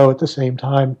we know at the same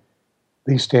time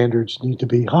these standards need to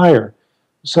be higher.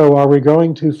 So are we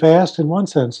going too fast? In one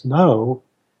sense, no,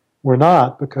 we're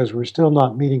not, because we're still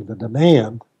not meeting the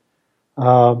demand.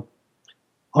 On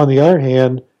the other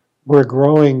hand, we're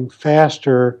growing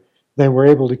faster than we're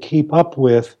able to keep up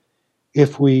with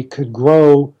if we could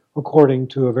grow according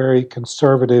to a very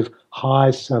conservative, high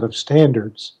set of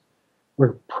standards.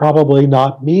 We're probably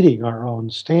not meeting our own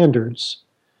standards,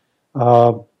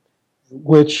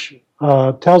 which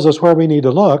tells us where we need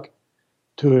to look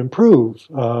to improve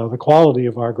the quality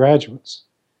of our graduates.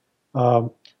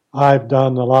 I've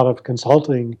done a lot of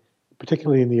consulting,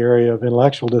 particularly in the area of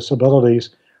intellectual disabilities,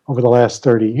 over the last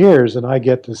 30 years, and I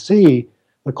get to see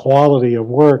the quality of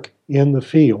work in the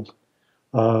field,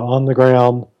 on the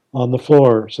ground, on the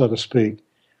floor, so to speak.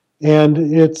 And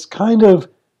it's kind of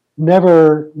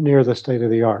never near the state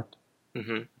of the art.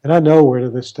 Mm-hmm. And I know where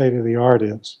the state of the art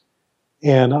is,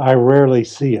 and I rarely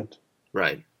see it.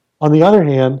 Right. On the other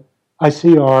hand, I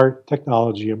see our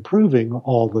technology improving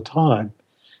all the time.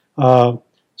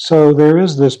 So there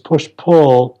is this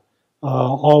push-pull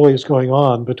always going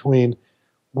on between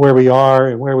where we are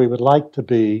and where we would like to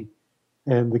be.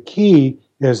 And the key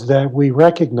is that we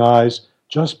recognize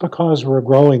just because we're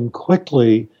growing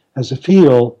quickly as a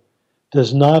field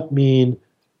does not mean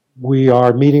we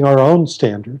are meeting our own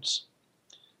standards.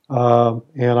 And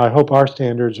I hope our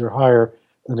standards are higher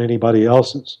than anybody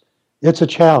else's. It's a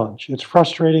challenge. It's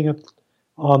frustrating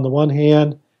on the one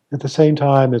hand. At the same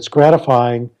time, it's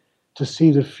gratifying to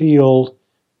see the field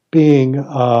being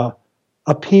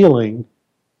appealing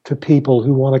to people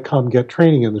who want to come get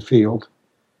training in the field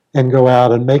and go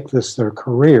out and make this their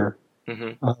career.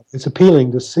 Mm-hmm. It's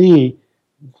appealing to see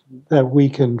that we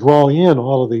can draw in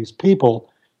all of these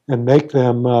people and make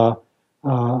them a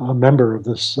member of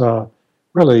this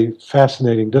really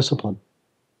fascinating discipline.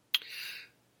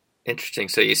 Interesting.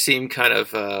 So you seem kind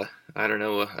of, I don't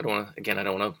want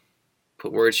to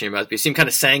put words in your mouth, but you seem kind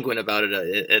of sanguine about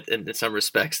it in some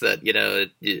respects, that,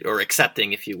 or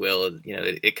accepting, if you will,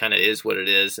 it kind of is what it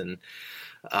is. And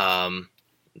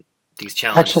these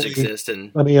challenges exist.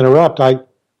 And let me interrupt.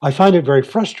 I find it very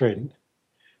frustrating,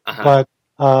 but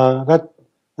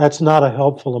that's not a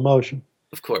helpful emotion.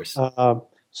 Of course.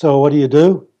 So what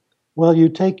do? Well, you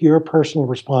take your personal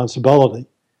responsibility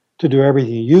to do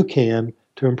everything you can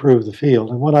to improve the field.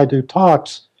 And when I do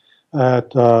talks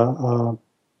at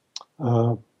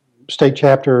state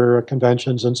chapter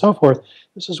conventions and so forth,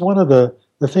 this is one of the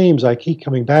themes I keep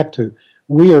coming back to.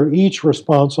 We are each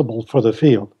responsible for the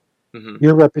field. Mm-hmm.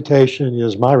 Your reputation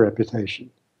is my reputation,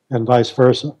 and vice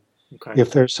versa. Okay.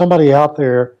 If there's somebody out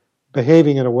there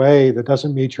behaving in a way that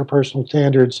doesn't meet your personal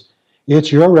standards,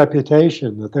 it's your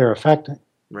reputation that they're affecting.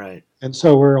 Right. And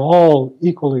so we're all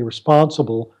equally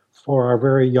responsible for our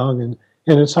very young and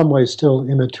in some ways still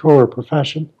immature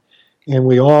profession. And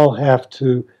we all have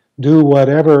to do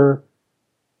whatever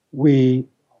we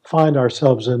find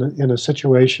ourselves in a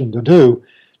situation to do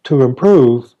to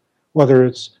improve, whether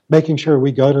it's making sure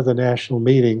we go to the national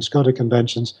meetings, go to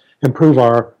conventions, improve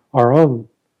our own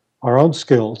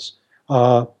skills,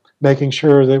 making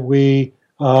sure that we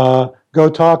go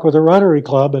talk with a Rotary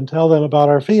Club and tell them about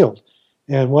our field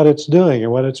and what it's doing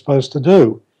and what it's supposed to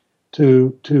do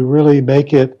to really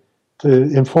make it, to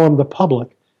inform the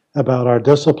public about our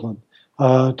discipline,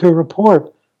 to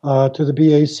report to the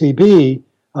BACB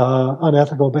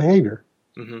unethical behavior,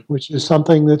 which is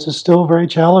something that's still very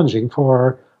challenging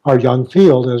for our young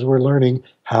field as we're learning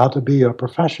how to be a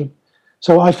profession.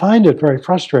 So I find it very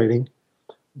frustrating,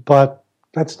 but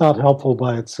that's not helpful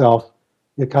by itself.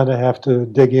 You kind of have to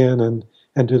dig in and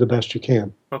do the best you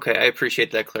can. Okay, I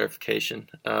appreciate that clarification.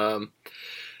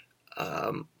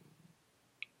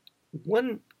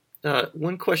 One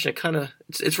question,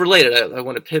 it's related. I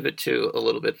want to pivot to a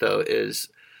little bit though is,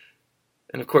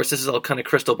 and of course this is all kind of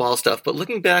crystal ball stuff. But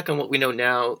looking back on what we know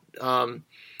now,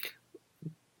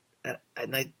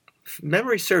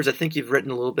 memory serves, I think you've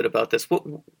written a little bit about this.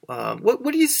 What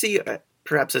do you see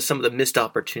perhaps as some of the missed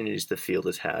opportunities the field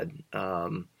has had?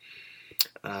 I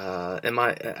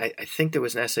think there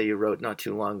was an essay you wrote not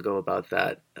too long ago about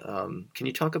that. Can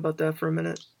you talk about that for a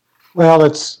minute? Well,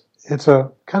 it's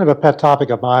a kind of a pet topic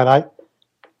of mine.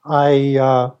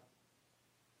 I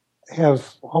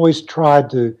have always tried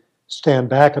to stand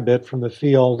back a bit from the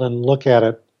field and look at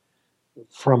it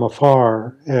from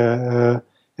afar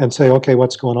and say, okay,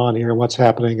 what's going on here? What's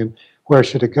happening? And where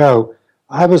should it go?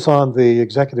 I was on the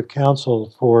executive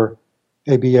council for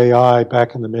ABAI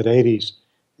back in the mid-'80s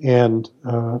and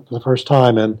for the first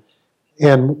time and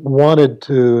wanted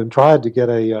to and tried to get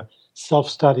a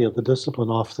self-study of the discipline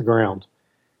off the ground.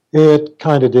 It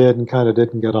kind of did and kind of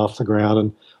didn't get off the ground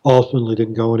and ultimately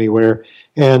didn't go anywhere.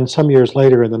 And some years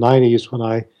later in the 90s when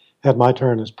I had my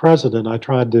turn as president, I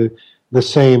tried the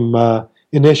same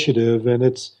initiative, and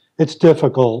it's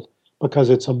difficult because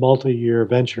it's a multi-year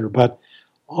venture. But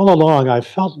all along, I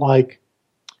felt like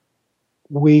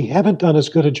we haven't done as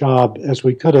good a job as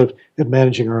we could have at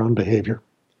managing our own behavior.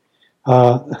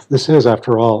 This is,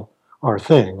 after all, our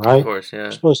thing, right? Of course, yeah.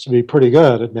 We're supposed to be pretty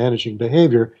good at managing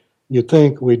behavior. You'd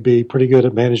think we'd be pretty good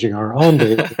at managing our own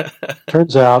behavior.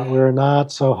 Turns out we're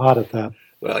not so hot at that.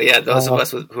 Well, yeah, those of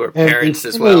us who are parents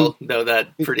as well know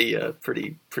that pretty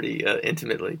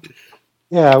intimately.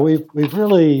 Yeah, we've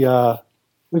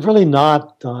really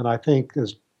not done, I think,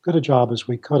 as good a job as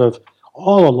we could have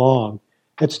all along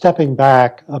at stepping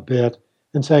back a bit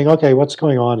and saying, okay, what's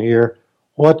going on here?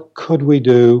 What could we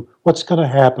do? What's going to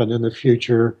happen in the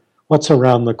future? What's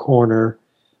around the corner?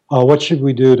 What should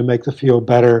we do to make the field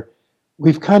better?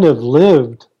 We've kind of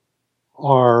lived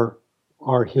our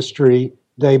history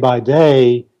day by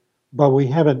day, but we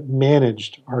haven't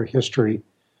managed our history.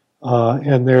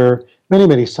 And there are many,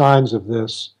 many signs of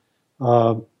this.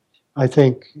 I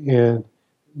think in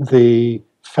the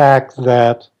fact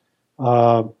that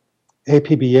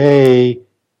APBA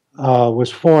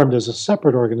was formed as a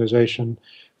separate organization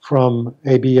from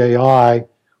ABAI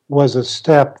was a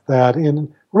step that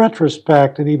in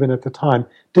retrospect, and even at the time,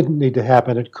 didn't need to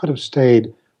happen. It could have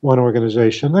stayed one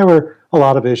organization. There were a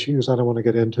lot of issues I don't want to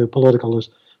get into, political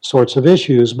sorts of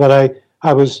issues, but I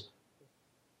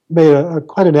made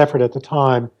quite an effort at the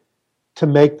time to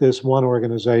make this one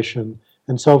organization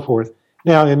and so forth.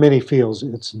 Now, in many fields,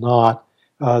 it's not.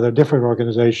 The different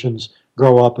organizations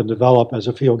grow up and develop as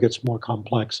a field gets more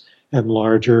complex and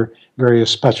larger.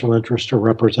 Various special interests are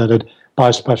represented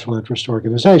by special interest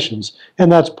organizations, and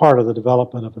that's part of the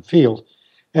development of a field.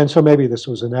 And so maybe this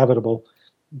was inevitable,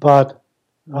 but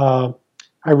I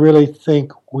really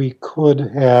think we could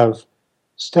have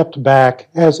stepped back,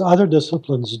 as other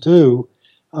disciplines do,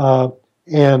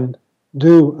 and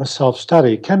do a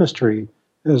self-study. Chemistry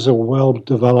is a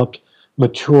well-developed,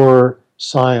 mature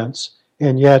science,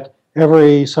 and yet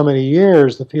every so many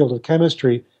years the field of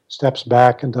chemistry steps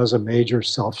back and does a major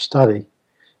self-study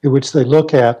in which they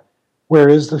look at where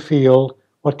is the field,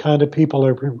 what kind of people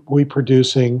are we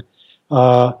producing,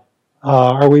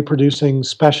 are we producing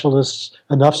specialists,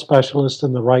 enough specialists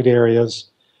in the right areas,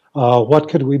 what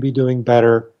could we be doing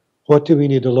better, what do we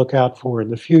need to look out for in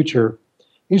the future.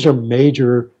 These are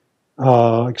major,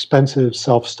 expensive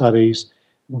self-studies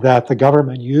that the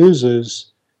government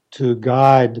uses to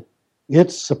guide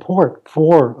its support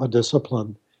for a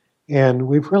discipline. And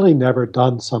we've really never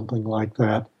done something like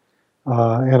that.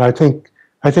 And I think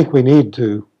I think we need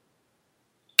to.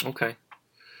 Okay.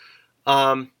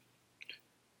 I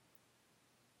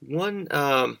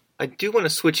do want to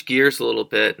switch gears a little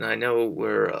bit, and I know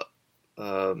we're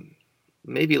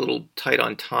maybe a little tight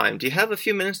on time. Do you have a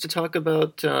few minutes to talk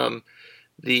about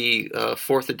the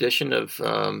fourth edition of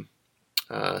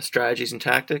Strategies and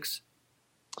Tactics?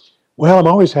 Well, I'm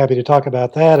always happy to talk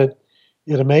about that.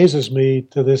 It amazes me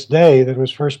to this day that it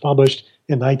was first published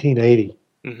in 1980.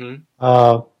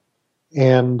 Mm-hmm.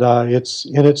 And it's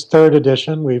in its third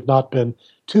edition. We've not been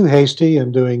too hasty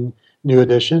in doing new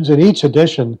editions, and each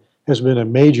edition has been a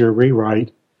major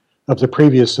rewrite of the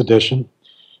previous edition.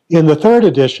 In the third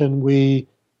edition, we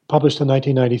published in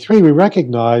 1993, we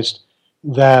recognized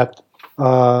that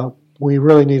we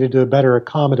really needed to better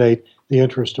accommodate the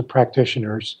interest of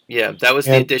practitioners. Yeah, that was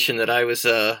the edition that I was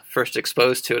first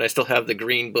exposed to, and I still have the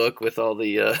green book with all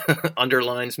the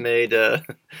underlines made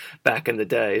back in the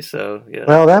day. So yeah.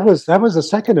 Well, that was the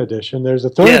second edition. There's a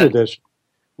third edition,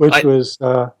 which was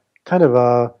kind of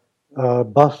a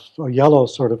buff or yellow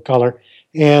sort of color,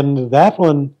 and that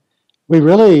one we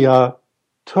really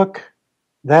took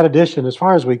that edition as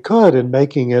far as we could in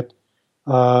making it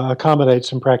accommodate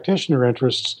some practitioner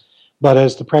interests. But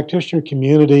as the practitioner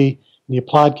community and the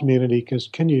applied community has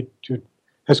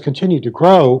continued to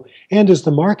grow, and as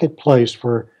the marketplace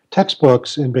for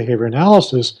textbooks in behavior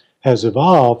analysis has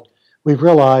evolved, we've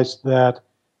realized that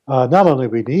not only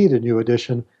we need a new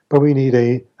edition, but we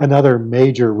need another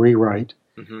major rewrite.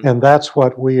 Mm-hmm. And that's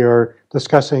what we are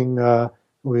discussing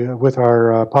with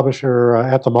our publisher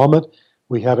at the moment.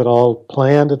 We have it all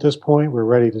planned at this point. We're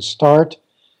ready to start.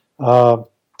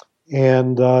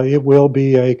 And it will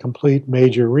be a complete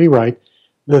major rewrite.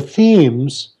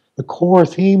 The core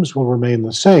themes will remain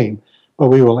the same, but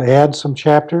we will add some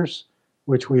chapters,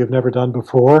 which we have never done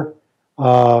before.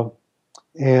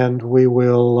 And we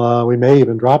may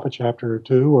even drop a chapter or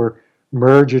two or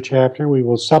merge a chapter. We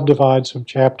will subdivide some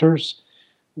chapters.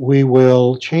 We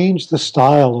will change the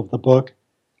style of the book,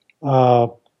 the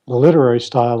literary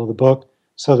style of the book,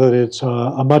 so that it's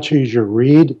a much easier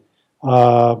read,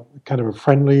 kind of a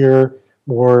friendlier,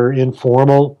 more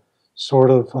informal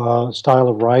sort of style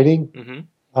of writing.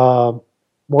 Mm-hmm.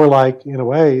 More like, in a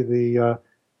way, the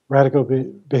Radical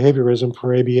Behaviorism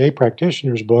for ABA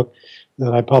Practitioners book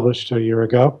that I published a year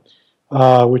ago,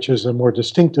 which is a more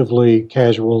distinctively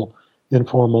casual,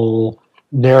 informal,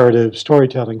 narrative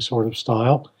storytelling sort of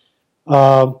style.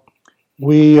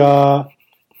 We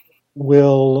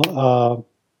will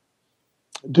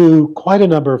do quite a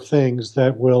number of things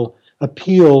that will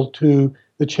appeal to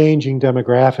the changing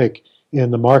demographic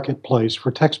in the marketplace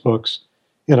for textbooks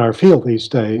in our field these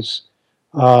days.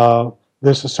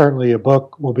 This is certainly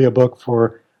will be a book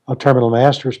for terminal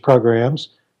master's programs,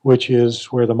 which is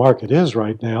where the market is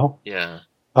right now. Yeah.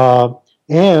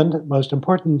 And most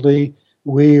importantly,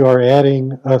 we are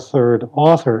adding a third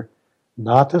author.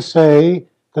 Not to say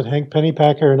that Hank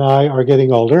Pennypacker and I are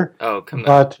getting older. Oh, come on.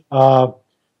 But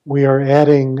we are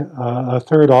adding a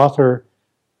third author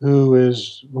who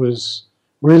was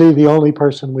really the only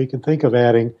person we can think of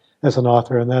adding as an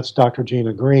author, and that's Dr.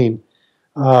 Gina Green.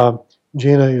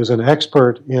 Gina is an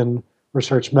expert in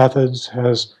research methods,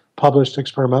 has published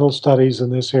experimental studies in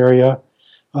this area.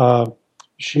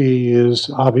 She is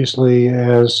obviously,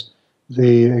 as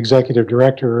the executive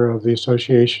director of the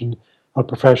Association of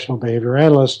Professional Behavior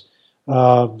Analysts,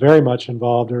 very much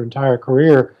involved her entire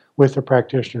career with the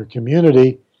practitioner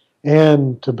community.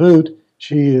 And to boot,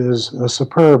 she is a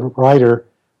superb writer,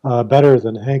 better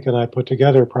than Hank and I put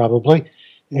together probably.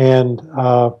 And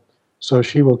so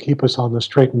she will keep us on the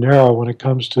straight and narrow when it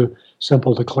comes to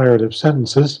simple declarative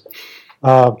sentences.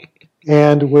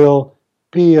 And will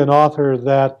be an author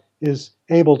that is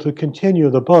able to continue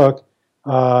the book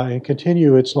and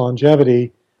continue its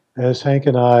longevity as Hank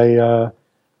and I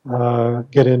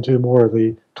get into more of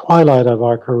the twilight of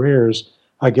our careers,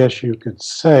 I guess you could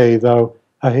say, though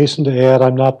I hasten to add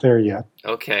I'm not there yet.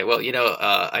 Okay, well,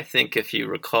 I think if you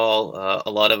recall,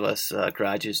 a lot of us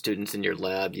graduate students in your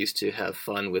lab used to have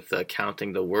fun with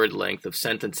counting the word length of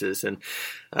sentences, and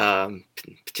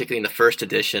particularly in the first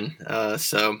edition.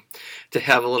 So to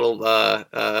have a little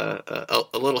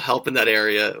help in that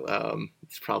area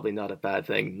is probably not a bad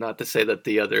thing. Not to say that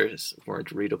the others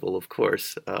weren't readable, of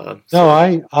course. No,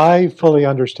 I fully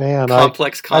understand.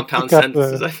 Complex compound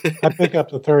sentences. I pick up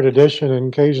the third edition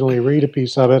and occasionally read a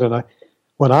piece of it, and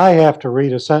when I have to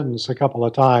read a sentence a couple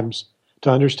of times to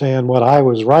understand what I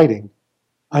was writing,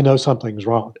 I know something's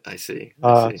wrong. I see.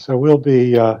 So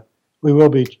we will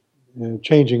be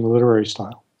changing the literary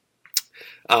style.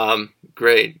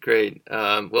 Great.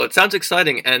 Well, it sounds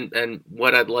exciting, and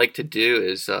what I'd like to do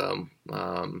is,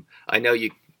 I know you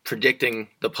predicting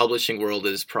the publishing world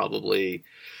is probably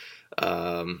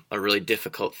a really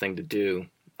difficult thing to do.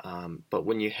 But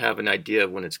when you have an idea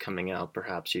of when it's coming out,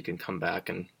 perhaps you can come back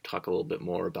and talk a little bit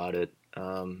more about it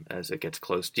as it gets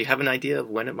close. Do you have an idea of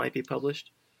when it might be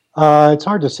published? It's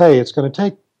hard to say. It's going to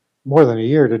take more than a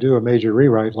year to do a major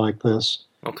rewrite like this.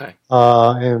 Okay.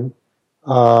 And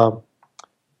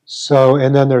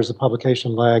then there's the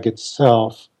publication lag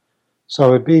itself.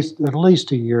 So it'd be at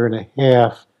least a year and a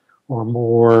half or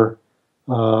more,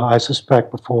 I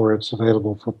suspect, before it's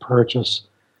available for purchase.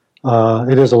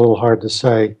 It is a little hard to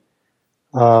say.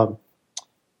 But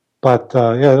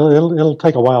it'll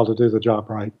take a while to do the job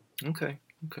right. Okay.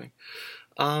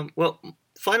 Well,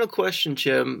 final question,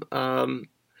 Jim.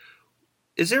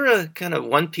 Is there a kind of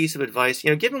one piece of advice,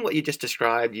 given what you just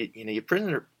described, you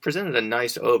presented a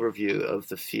nice overview of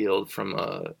the field from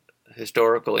a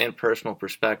historical and personal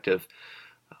perspective.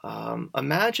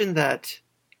 Imagine that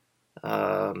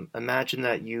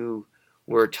you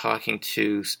were talking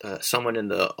to someone in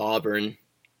the Auburn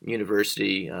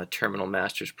University Terminal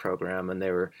Master's Program, and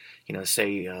they were,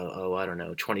 say,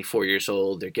 24 years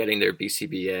old. They're getting their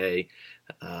BCBA.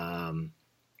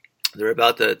 They're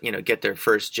about to, get their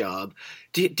first job.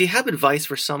 Do you have advice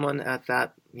for someone at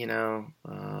that,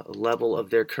 level of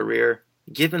their career,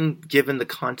 given the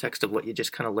context of what you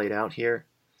just kind of laid out here?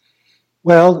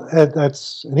 Well,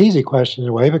 that's an easy question in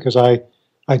a way, because I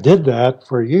did that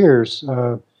for years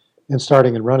in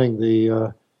starting and running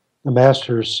the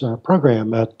master's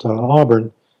program at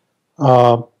Auburn,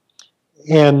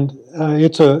 and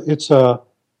it's an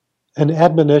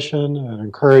admonition, an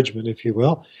encouragement, if you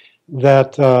will,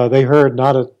 that they heard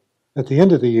not at the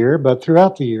end of the year, but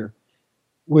throughout the year,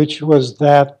 which was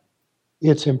that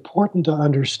it's important to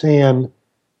understand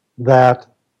that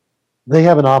they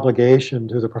have an obligation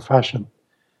to the profession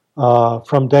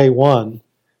from day one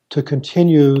to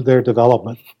continue their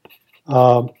development.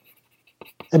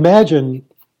 Imagine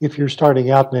if you're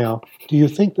starting out now, do you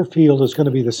think the field is going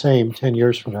to be the same 10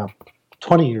 years from now,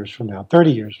 20 years from now,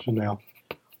 30 years from now?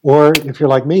 Or if you're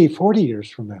like me, 40 years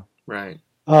from now? Right.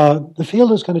 The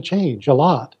field is going to change a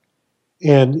lot.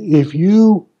 And if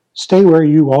you stay where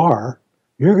you are,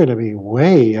 you're going to be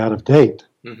way out of date.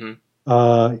 Mm-hmm.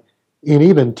 In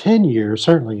even 10 years,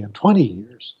 certainly in 20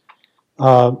 years.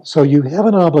 So you have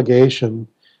an obligation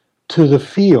to the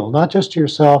field, not just to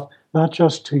yourself, not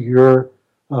just to your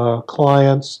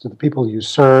clients, to the people you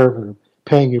serve or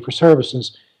paying you for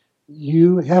services.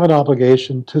 You have an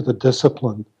obligation to the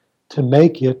discipline to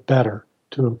make it better,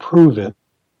 to improve it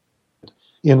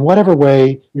in whatever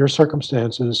way your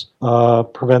circumstances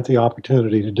prevent the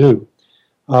opportunity to do.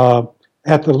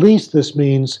 At the least, this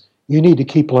means you need to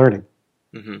keep learning.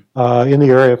 Mm-hmm. In the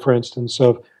area, for instance,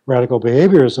 of radical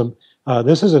behaviorism,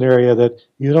 this is an area that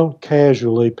you don't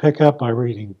casually pick up by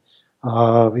reading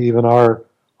even our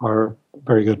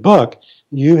very good book.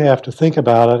 You have to think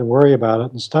about it and worry about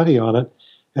it and study on it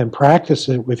and practice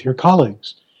it with your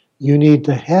colleagues. You need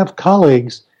to have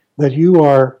colleagues that you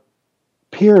are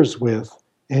peers with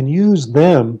and use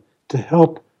them to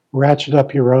help ratchet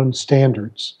up your own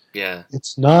standards. Yeah.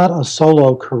 It's not a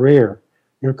solo career.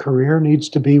 Your career needs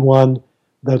to be one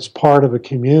that's part of a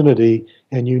community,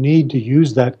 and you need to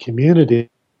use that community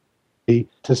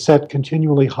to set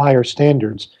continually higher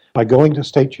standards by going to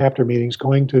state chapter meetings,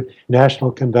 going to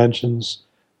national conventions,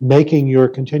 making your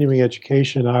continuing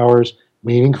education hours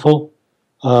meaningful,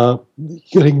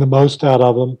 getting the most out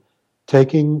of them,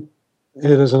 taking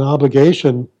it as an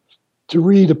obligation to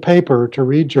read a paper, to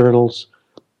read journals,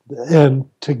 and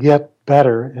to get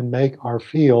better and make our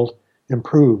field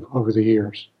improve over the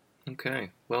years. Okay,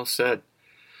 well said.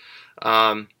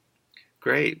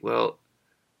 Great. Well,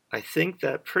 I think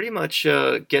that pretty much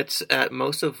gets at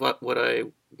most of what I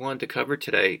wanted to cover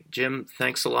today. Jim,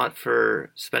 thanks a lot for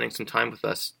spending some time with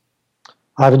us.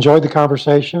 I've enjoyed the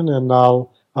conversation, and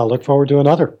I'll look forward to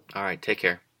another. All right, take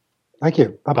care. Thank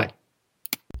you. Bye-bye.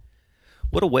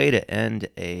 What a way to end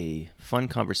a fun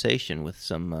conversation with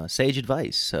some sage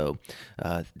advice. So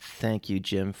thank you,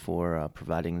 Jim, for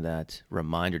providing that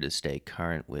reminder to stay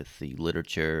current with the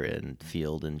literature and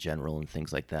field in general and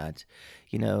things like that.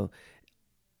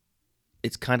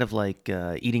 It's kind of like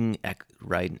eating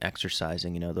right and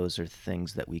exercising. Those are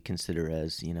things that we consider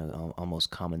as, almost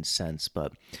common sense.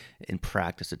 But in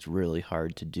practice, it's really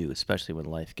hard to do, especially when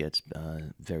life gets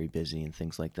very busy and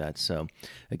things like that. So,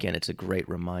 again, it's a great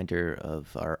reminder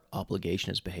of our obligation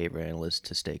as behavior analysts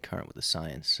to stay current with the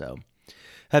science. So,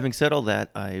 having said all that,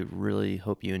 I really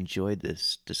hope you enjoyed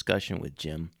this discussion with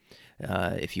Jim.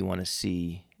 If you want to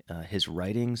see his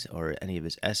writings or any of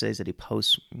his essays that he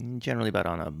posts generally about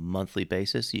on a monthly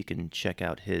basis, you can check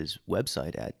out his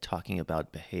website at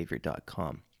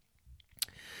talkingaboutbehavior.com.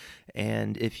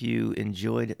 And if you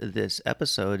enjoyed this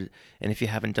episode, and if you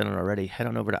haven't done it already, head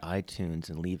on over to iTunes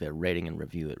and leave a rating and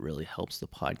review. It really helps the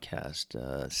podcast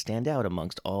stand out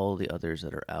amongst all the others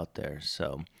that are out there.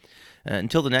 So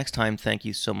until the next time, thank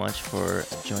you so much for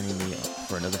joining me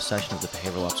for another session of the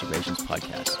Behavioral Observations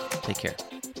Podcast. Take care.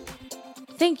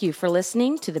 Thank you for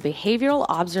listening to the Behavioral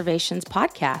Observations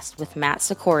Podcast with Matt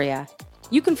Sikoria.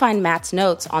 You can find Matt's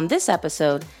notes on this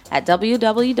episode at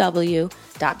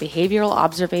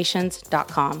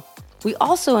www.behavioralobservations.com. We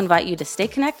also invite you to stay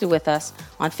connected with us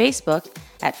on Facebook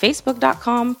at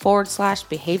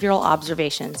facebook.com/behavioral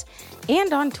observations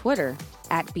and on Twitter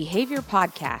at Behavior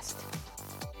Podcast.